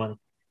still making money.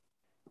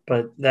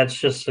 But that's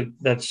just, I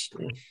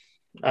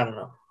don't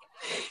know.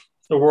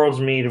 The world's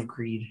made of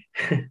greed.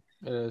 It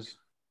is.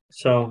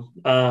 So,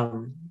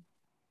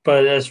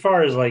 but as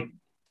far as like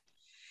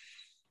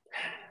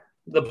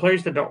the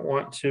players that don't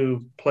want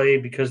to play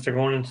because they're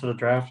going into the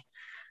draft,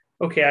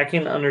 okay, I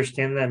can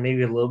understand that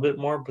maybe a little bit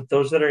more. But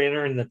those that are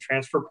entering the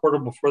transfer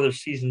portal before their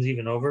season's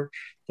even over,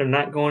 they're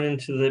not going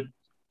into the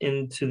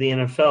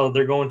NFL.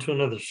 They're going to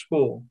another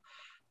school.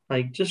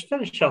 Like, just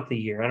finish out the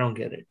year. I don't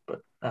get it, but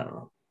I don't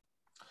know.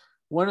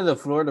 One of the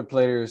Florida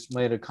players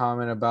made a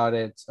comment about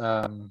it.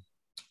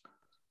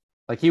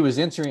 Like, he was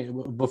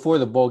entering before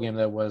the bowl game,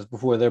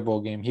 before their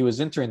bowl game, he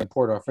was entering the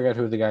portal. I forgot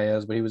who the guy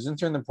is, but he was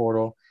entering the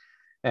portal,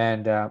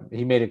 and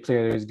he made it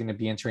clear that he was going to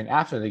be entering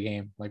after the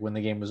game, like when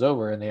the game was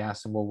over. And they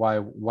asked him, well,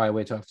 why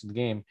wait till after the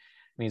game?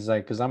 And he's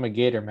like, because I'm a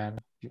Gator, man.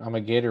 I'm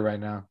a Gator right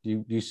now.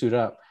 You suit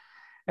up.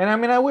 And I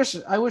mean, I wish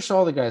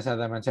all the guys had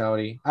that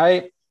mentality.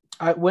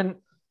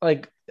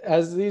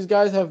 As these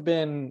guys have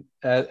been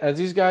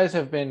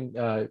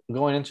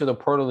going into the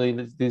portal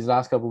these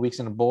last couple of weeks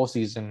in the bowl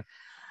season,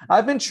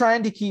 I've been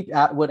trying to keep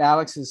what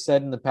Alex has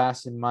said in the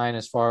past in mind,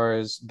 as far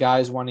as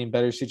guys wanting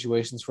better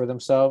situations for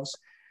themselves.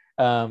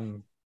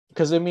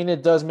 Because I mean,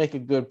 it does make a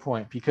good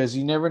point, because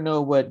you never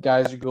know what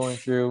guys are going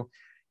through.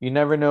 You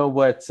never know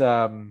what,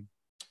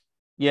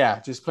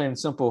 just plain and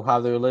simple, how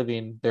they're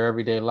living their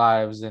everyday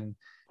lives. And,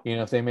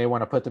 if they may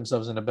want to put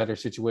themselves in a better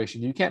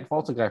situation, you can't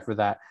fault a guy for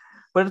that.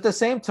 But at the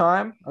same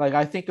time, like,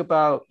 I think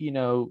about,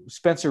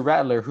 Spencer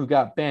Rattler, who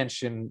got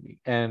benched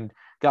and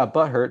got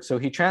butthurt, so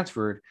he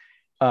transferred.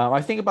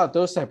 I think about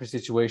those type of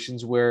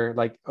situations where,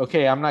 like,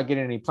 okay, I'm not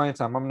getting any playing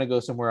time. I'm going to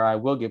go somewhere I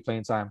will get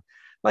playing time.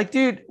 Like,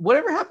 dude,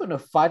 whatever happened to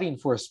fighting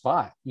for a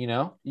spot? You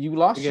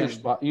lost your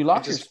spot. You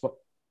lost your spot.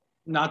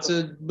 Not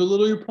to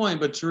belittle your point,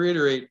 but to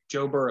reiterate,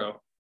 Joe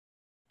Burrow.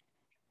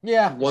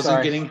 Yeah.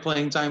 Wasn't getting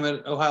playing time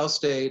at Ohio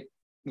State.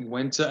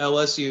 Went to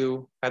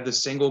LSU, had the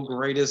single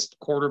greatest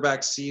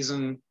quarterback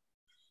season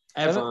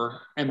ever,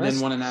 and then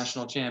won a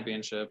national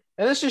championship.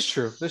 And this is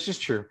true.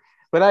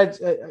 But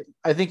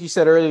I think you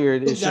said earlier,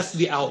 that's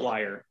the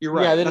outlier. You're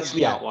right. Yeah, that's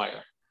the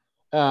outlier.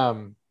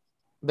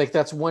 Like,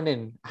 that's one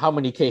in how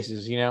many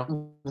cases,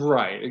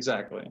 Right,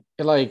 exactly.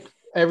 And like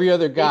every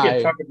other guy. You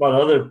can talk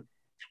about other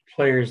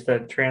players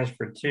that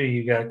transferred too.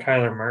 You got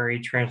Kyler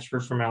Murray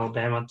transferred from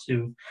Alabama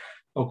to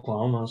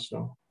Oklahoma,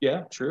 so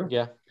Yeah, true.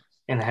 Yeah.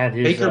 and had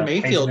his Baker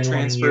Mayfield Heisman winning year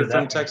transferred from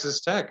that way.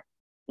 Texas Tech,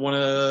 won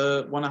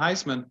a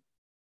Heisman.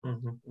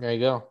 Mhm. There you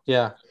go.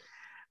 Yeah.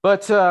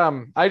 But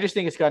I just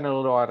think it's gotten a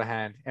little out of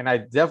hand. And I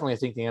definitely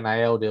think the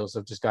NIL deals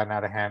have just gotten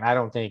out of hand. I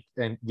don't think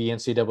the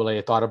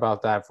NCAA thought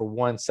about that for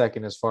 1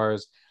 second as far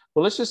as,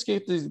 well, let's just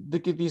get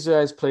these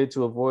guys played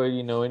to avoid,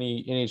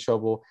 any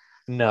trouble.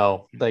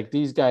 No, like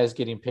these guys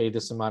getting paid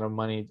this amount of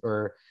money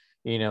or,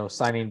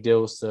 signing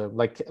deals to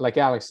like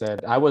Alex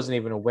said, I wasn't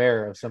even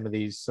aware of some of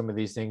these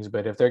things,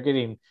 but if they're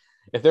getting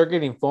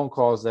phone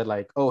calls that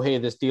like, oh, hey,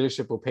 this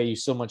dealership will pay you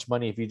so much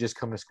money if you just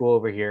come to school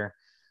over here.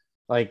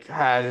 Like,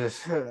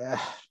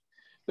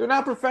 they're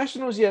not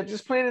professionals yet.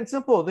 Just plain and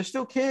simple. They're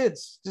still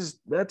kids. Just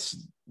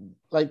that's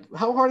like,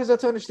 how hard is that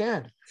to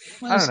understand?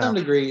 Well, to some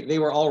degree, they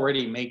were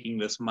already making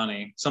this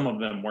money. Some of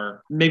them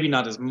were maybe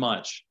not as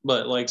much,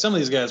 but like some of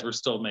these guys were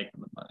still making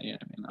the money. You know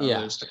what I mean? Yeah.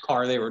 There's the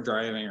car they were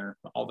driving or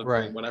all the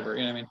Right. whatever.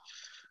 You know what I mean?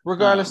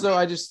 Regardless, though,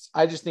 I just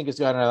think it's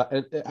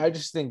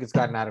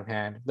gotten out of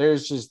hand.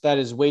 That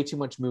is way too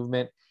much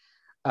movement.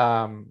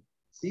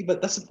 See,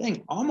 but that's the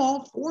thing. I'm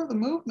all for the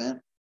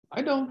movement.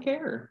 I don't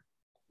care.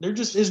 There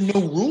just is no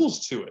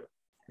rules to it.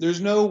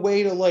 There's no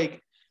way to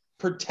like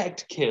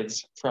protect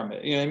kids from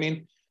it. You know what I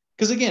mean?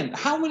 Because again,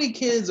 how many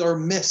kids are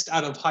missed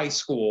out of high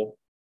school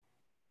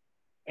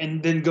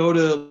and then go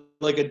to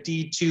like a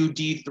D2,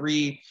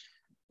 D3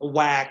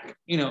 whack?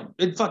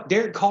 Fuck,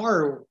 Derek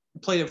Carr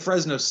played at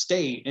Fresno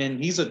State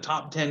and he's a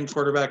top 10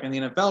 quarterback in the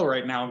NFL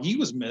right now. He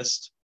was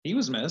missed. You know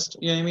what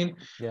I mean?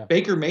 Yeah.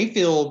 Baker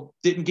Mayfield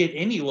didn't get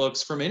any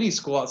looks from any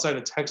school outside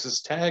of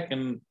Texas Tech,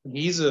 and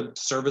he's a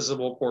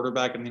serviceable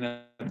quarterback in the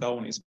NFL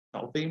when he's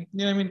healthy. You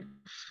know what I mean?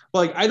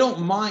 Like, I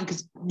don't mind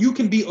because you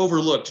can be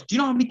overlooked. Do you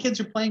know how many kids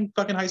are playing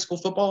fucking high school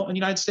football in the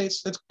United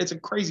States? It's a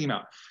crazy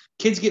amount.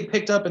 Kids get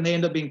picked up and they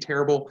end up being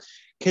terrible.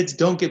 Kids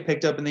don't get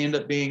picked up and they end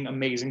up being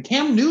amazing.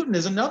 Cam Newton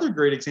is another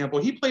great example.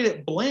 He played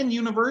at Bland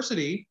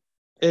University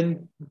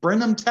in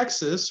Brenham,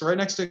 Texas, right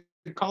next to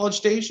College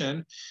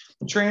Station,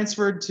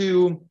 transferred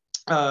to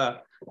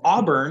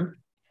Auburn,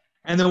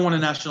 and then won a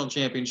national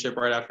championship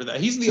right after that.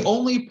 He's the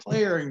only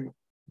player in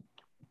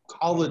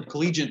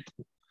collegiate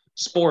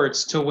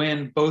sports to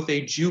win both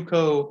a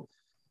JUCO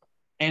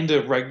and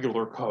a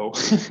regular co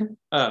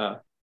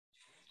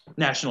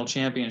national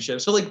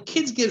championship. So like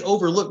kids get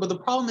overlooked, but the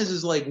problem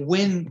is like,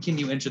 when can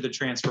you enter the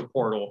transfer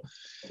portal?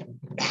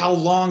 How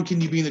long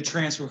can you be in the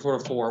transfer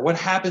portal for? What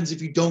happens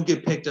if you don't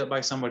get picked up by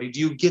somebody? Do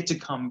you get to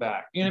come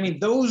back? You know what I mean?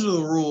 Those are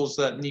the rules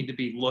that need to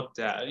be looked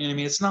at. You know what I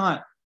mean? It's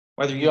not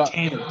whether you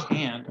can or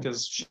can't,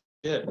 because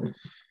shit,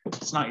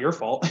 it's not your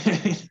fault.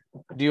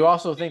 Do you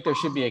also think there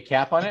should be a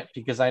cap on it?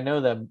 Because I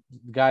know that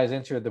guys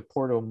entered the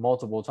portal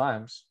multiple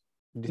times.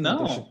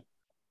 No.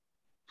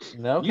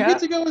 No, you get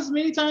to go as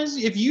many times.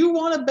 If you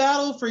want to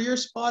battle for your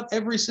spot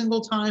every single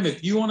time,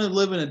 if you want to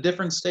live in a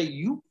different state,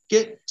 you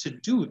get to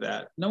do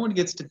that. No one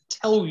gets to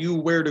tell you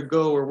where to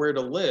go or where to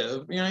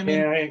live. You know what I mean?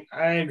 Yeah,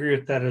 I agree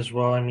with that as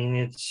well. I mean,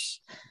 it's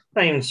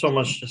not even so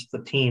much just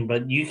the team,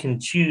 but you can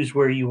choose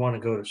where you want to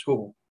go to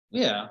school.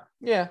 Yeah.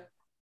 Yeah.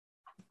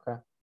 Okay.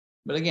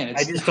 But again,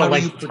 I just don't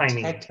like the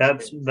timing.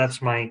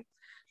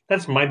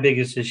 That's my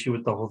biggest issue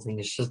with the whole thing.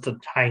 It's just the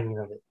timing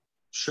of it.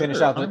 Sure,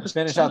 finish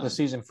out the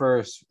season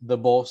first, the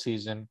bowl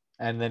season,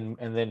 and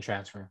then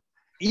transfer.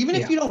 Even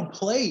if you don't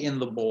play in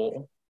the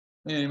bowl,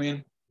 you know what I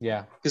mean?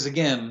 Yeah. Because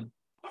again,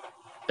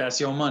 that's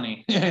your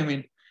money. You know what I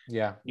mean?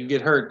 Yeah. You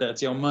get hurt,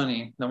 that's your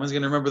money. No one's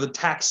gonna remember the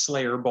Tax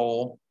Slayer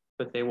Bowl,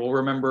 but they will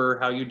remember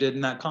how you did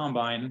in that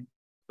combine.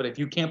 But if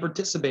you can't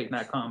participate in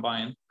that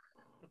combine,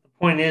 the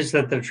point is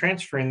that they're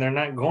transferring. They're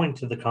not going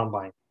to the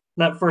combine,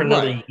 not for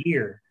another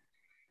year.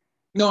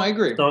 No, I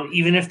agree. So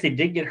even if they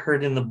did get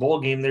hurt in the bowl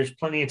game, there's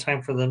plenty of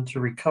time for them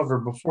to recover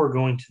before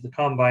going to the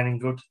combine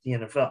and go to the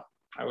NFL.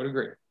 I would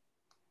agree.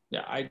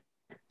 Yeah,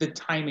 the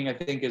timing, I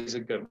think, is a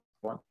good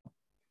one.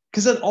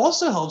 Because it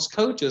also helps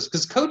coaches,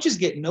 because coaches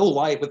get no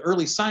life with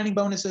early signing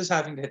bonuses,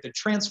 having to hit the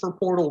transfer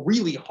portal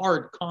really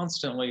hard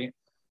constantly.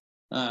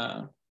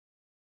 Like,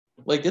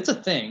 it's a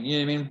thing, you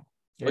know what I mean?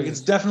 Like, it's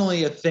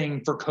definitely a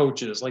thing for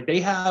coaches. Like, they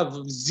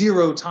have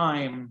zero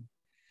time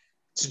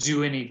to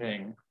do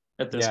anything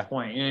at this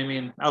point, you know what I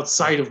mean?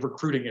 Outside of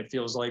recruiting, it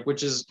feels like,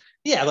 which is,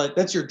 like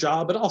that's your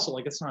job, but also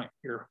like it's not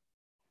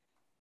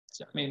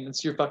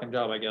it's your fucking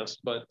job, I guess.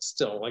 But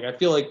still, like I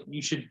feel like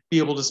you should be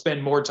able to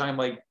spend more time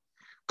like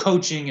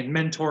coaching and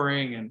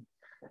mentoring and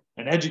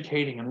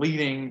educating and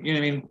leading, you know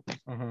what I mean?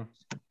 Mm-hmm.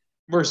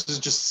 Versus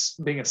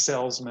just being a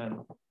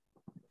salesman.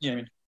 You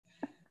know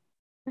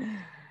what I mean?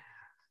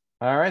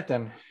 All right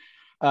then.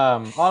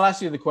 I'll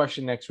ask you the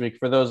question next week.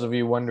 For those of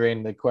you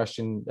wondering, the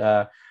question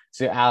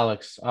to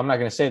Alex, I'm not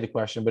going to say the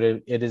question, but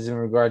it is in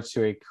regards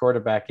to a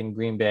quarterback in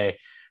Green Bay.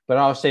 But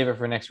I'll save it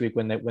for next week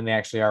when they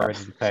actually are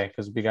ready to pay,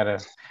 because we gotta.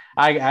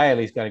 I at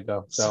least gotta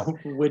go. So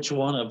which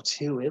one of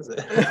two is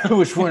it?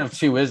 Which one of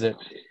two is it?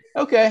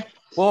 Okay.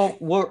 Well,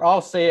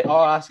 I'll say it.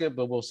 I'll ask it,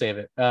 but we'll save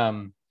it.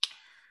 We'll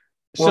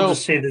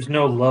just say there's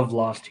no love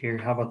lost here.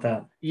 How about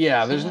that?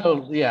 Yeah, there's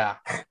no. Yeah.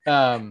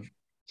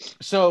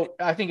 So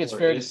I think it's Or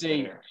fair to is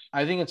say there?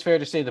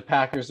 the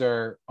Packers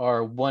are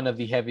one of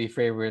the heavy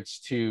favorites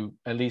to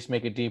at least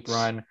make a deep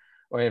run,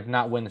 or if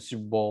not win the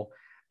Super Bowl.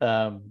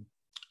 Um,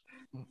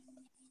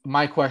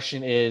 my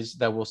question is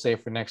that we'll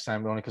save for next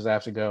time, only because I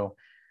have to go.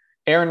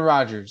 Aaron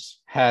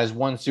Rodgers has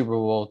won Super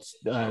Bowl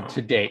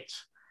to date.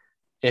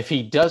 If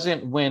he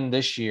doesn't win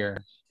this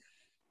year,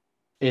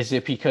 is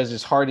it because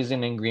his heart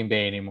isn't in Green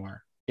Bay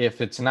anymore?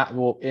 If it's not,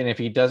 well, and if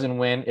he doesn't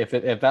win, if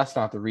that's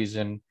not the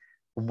reason,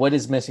 what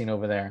is missing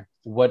over there?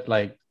 What,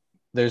 like,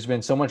 there's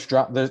been so much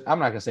drama. I'm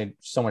not gonna say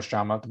so much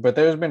drama, but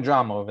there's been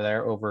drama over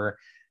there over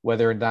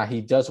whether or not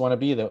he does want to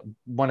be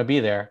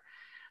there.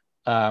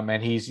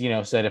 And he's,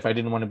 said, if I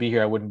didn't want to be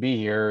here, I wouldn't be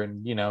here.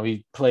 And,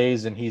 he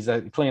plays and he's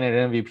playing at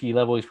an MVP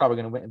level. He's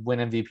probably going to win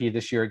MVP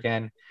this year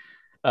again.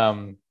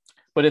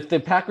 But if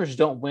the Packers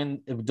don't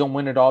win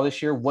it all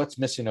this year, what's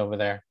missing over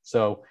there?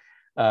 So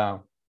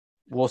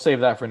we'll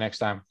save that for next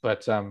time.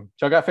 But y'all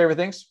got favorite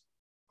things?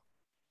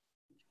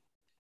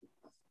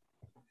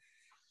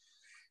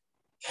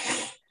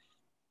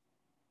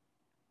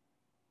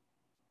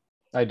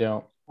 I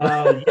don't.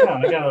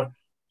 Yeah,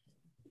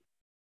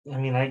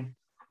 I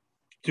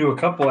do a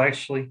couple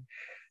actually.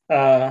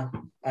 I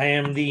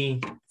am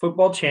the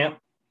football champ.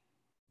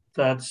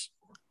 That's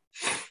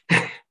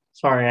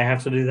sorry, I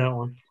have to do that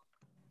one.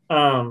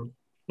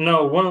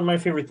 No, one of my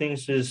favorite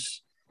things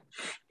is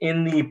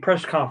in the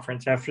press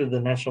conference after the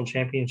national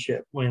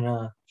championship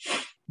when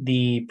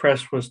the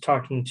press was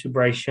talking to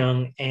Bryce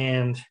Young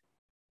and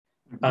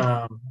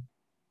I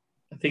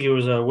think it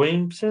was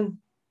Williamson,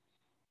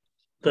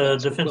 the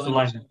defensive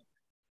lineman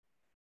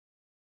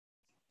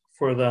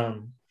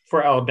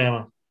for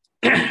Alabama.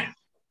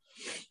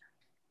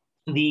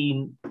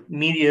 The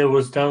media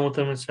was done with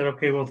them and said,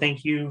 "Okay, well,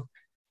 thank you.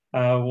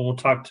 We'll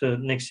talk to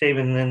Nick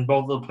Saban." And then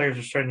both of the players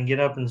are starting to get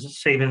up, and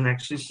Saban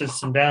actually sits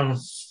them down.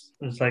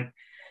 It's like,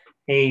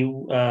 "Hey,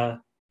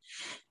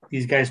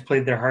 these guys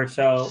played their hearts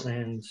out,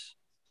 and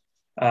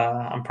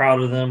I'm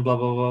proud of them." Blah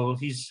blah blah.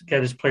 He's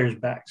got his players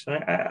back, so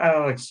I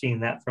like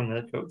seeing that from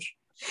the coach,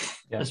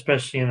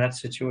 especially in that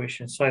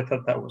situation. So I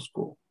thought that was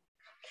cool.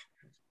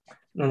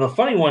 Now, the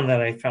funny one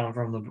that I found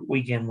from the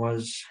weekend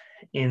was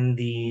in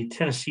the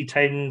Tennessee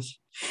Titans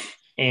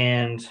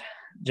and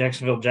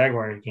Jacksonville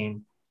Jaguars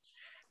game.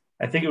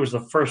 I think it was the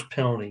first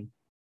penalty.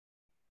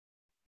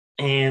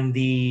 And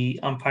the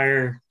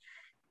umpire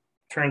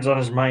turns on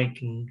his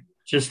mic and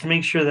just to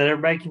make sure that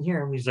everybody can hear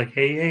him, he's like,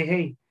 "Hey, hey,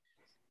 hey."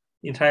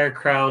 The entire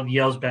crowd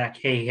yells back,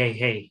 "Hey, hey,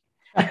 hey."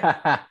 In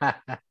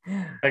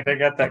fact, I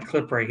got that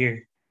clip right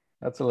here.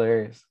 That's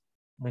hilarious.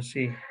 Let's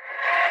see.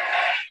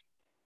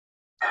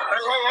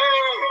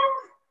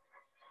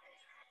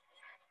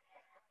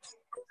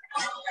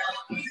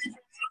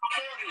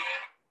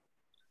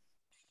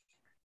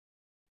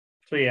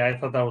 So yeah, I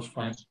thought that was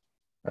fun.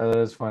 That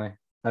is funny.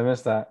 I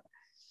missed that.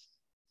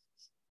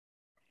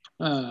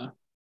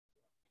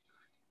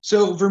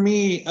 So for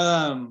me,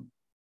 of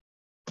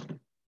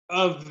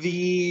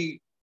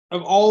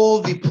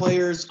all the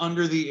players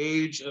under the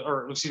age,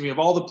 or excuse me, of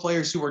all the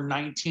players who are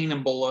 19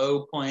 and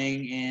below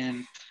playing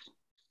in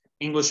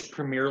English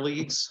Premier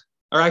Leagues,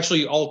 or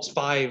actually all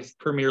 5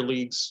 Premier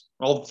Leagues,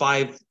 all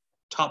 5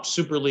 top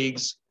Super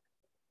Leagues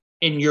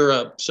in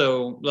Europe,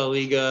 so La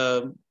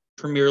Liga,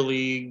 Premier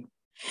League,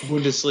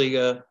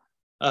 Bundesliga,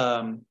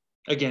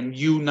 again,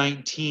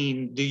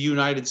 U19, the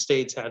United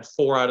States had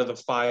 4 out of the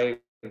 5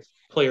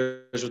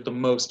 players with the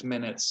most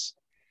minutes.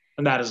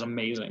 And that is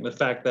amazing. The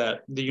fact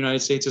that the United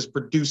States is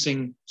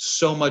producing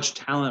so much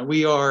talent.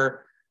 We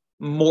are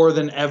more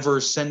than ever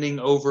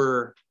sending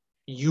over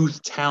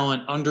youth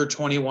talent, under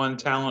 21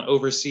 talent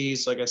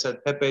overseas. Like I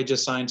said, Pepe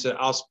just signed to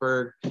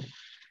Augsburg.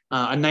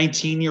 A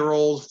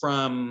 19-year-old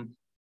from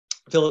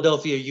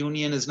Philadelphia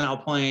Union is now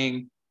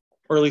playing,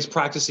 or at least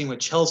practicing with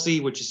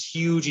Chelsea, which is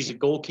huge. He's a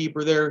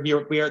goalkeeper there.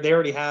 They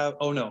already have,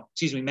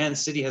 Man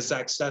City has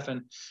Zach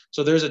Steffen.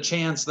 So there's a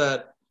chance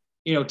that,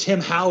 Tim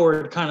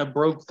Howard kind of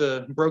broke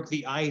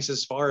the ice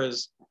as far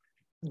as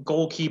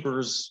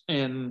goalkeepers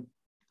in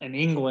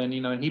England,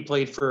 and he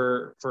played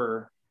for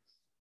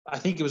I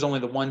think it was only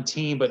the one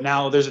team, but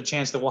now there's a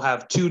chance that we'll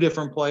have 2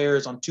 different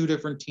players on 2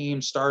 different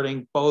teams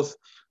starting, both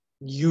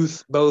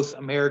youth, both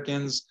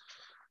Americans.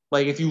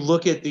 Like if you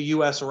look at the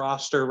U.S.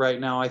 roster right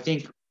now, I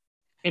think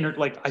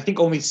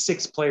only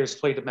 6 players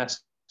play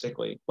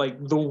domestically.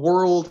 Like the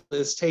world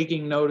is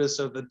taking notice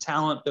of the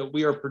talent that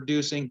we are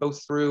producing,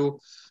 both through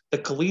the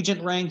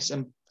collegiate ranks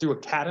and through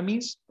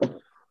academies.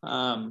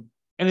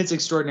 And it's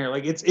extraordinary.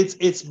 Like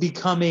it's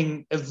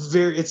becoming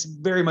it's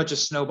very much a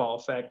snowball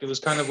effect. It was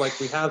kind of like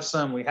we have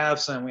some,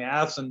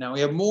 now we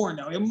have more,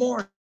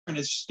 and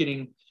it's just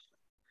getting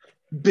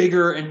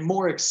bigger and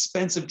more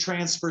expensive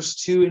transfers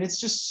too. And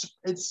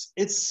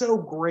it's so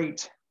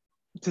great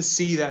to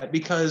see that,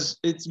 because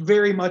it's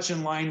very much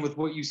in line with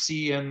what you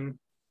see in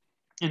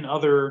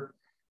other,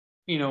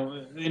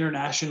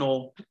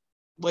 international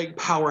like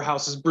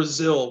powerhouses.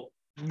 Brazil,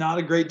 not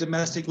a great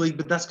domestic league,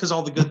 but that's because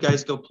all the good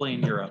guys go play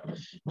in Europe.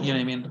 You know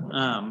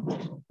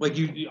what I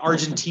mean?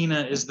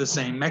 Argentina is the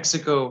same.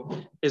 Mexico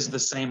is the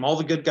same. All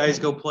the good guys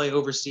go play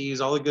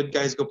overseas. All the good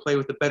guys go play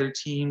with the better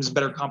teams,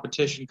 better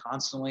competition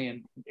constantly.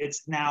 And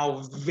it's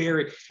now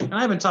and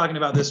I've been talking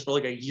about this for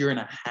like a year and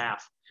a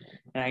half.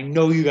 And I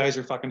know you guys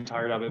are fucking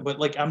tired of it, but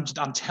like I'm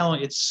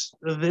telling you,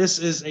 this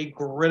is a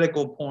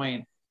critical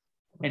point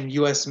in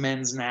U.S.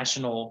 men's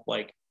national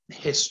like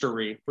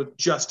history with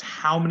just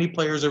how many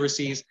players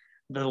overseas,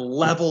 the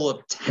level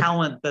of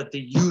talent that the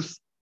youth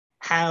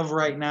have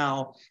right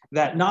now,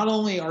 that not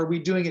only are we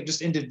doing it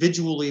just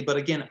individually, but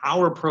again,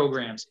 our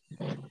programs,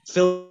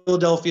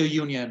 Philadelphia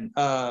Union,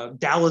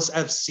 Dallas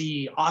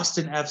FC,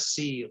 Austin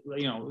FC,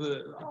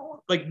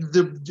 like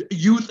the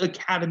youth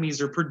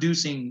academies are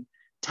producing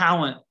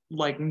talent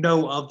like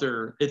no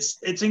other.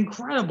 It's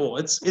incredible.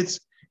 It's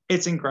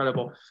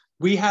incredible.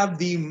 We have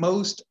the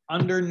most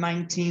under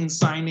 19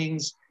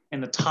 signings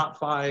in the top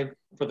 5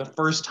 for the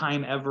first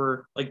time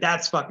ever. Like,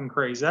 that's fucking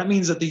crazy. That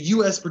means that the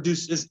U.S.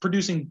 is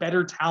producing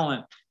better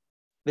talent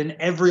than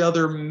every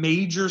other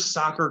major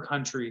soccer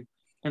country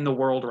in the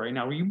world right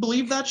now. You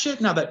believe that shit?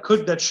 Now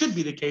that should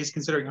be the case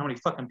considering how many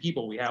fucking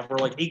people we have. We're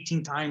like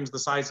 18 times the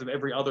size of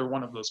every other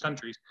one of those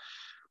countries.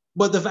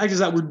 But the fact is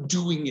that we're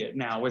doing it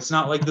now. It's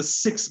not like the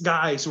 6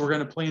 guys who are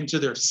going to play into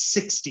their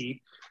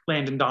 60,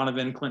 Landon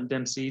Donovan, Clint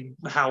Dempsey,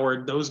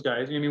 Howard, those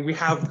guys. I mean, we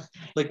have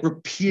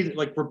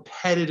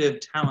repetitive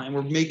talent, and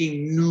we're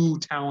making new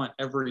talent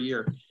every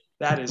year.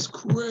 That is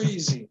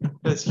crazy.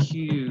 That's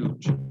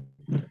huge.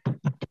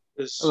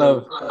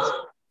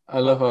 I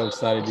love how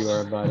excited you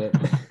are about it.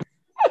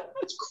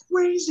 It's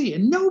crazy.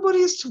 And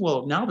nobody's,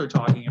 well, now they're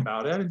talking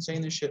about it. I've been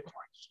saying this shit for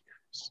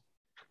years.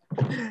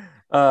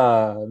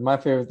 My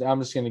favorite, I'm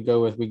just going to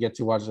go with we get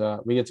to watch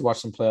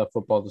some playoff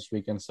football this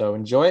weekend. So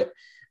enjoy it.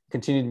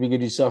 Continue to be good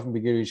to yourself and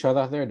be good to each other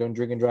out there. Don't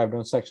drink and drive,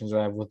 don't section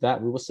drive. With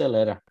that, we will see you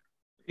later.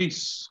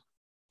 Peace.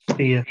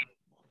 See ya.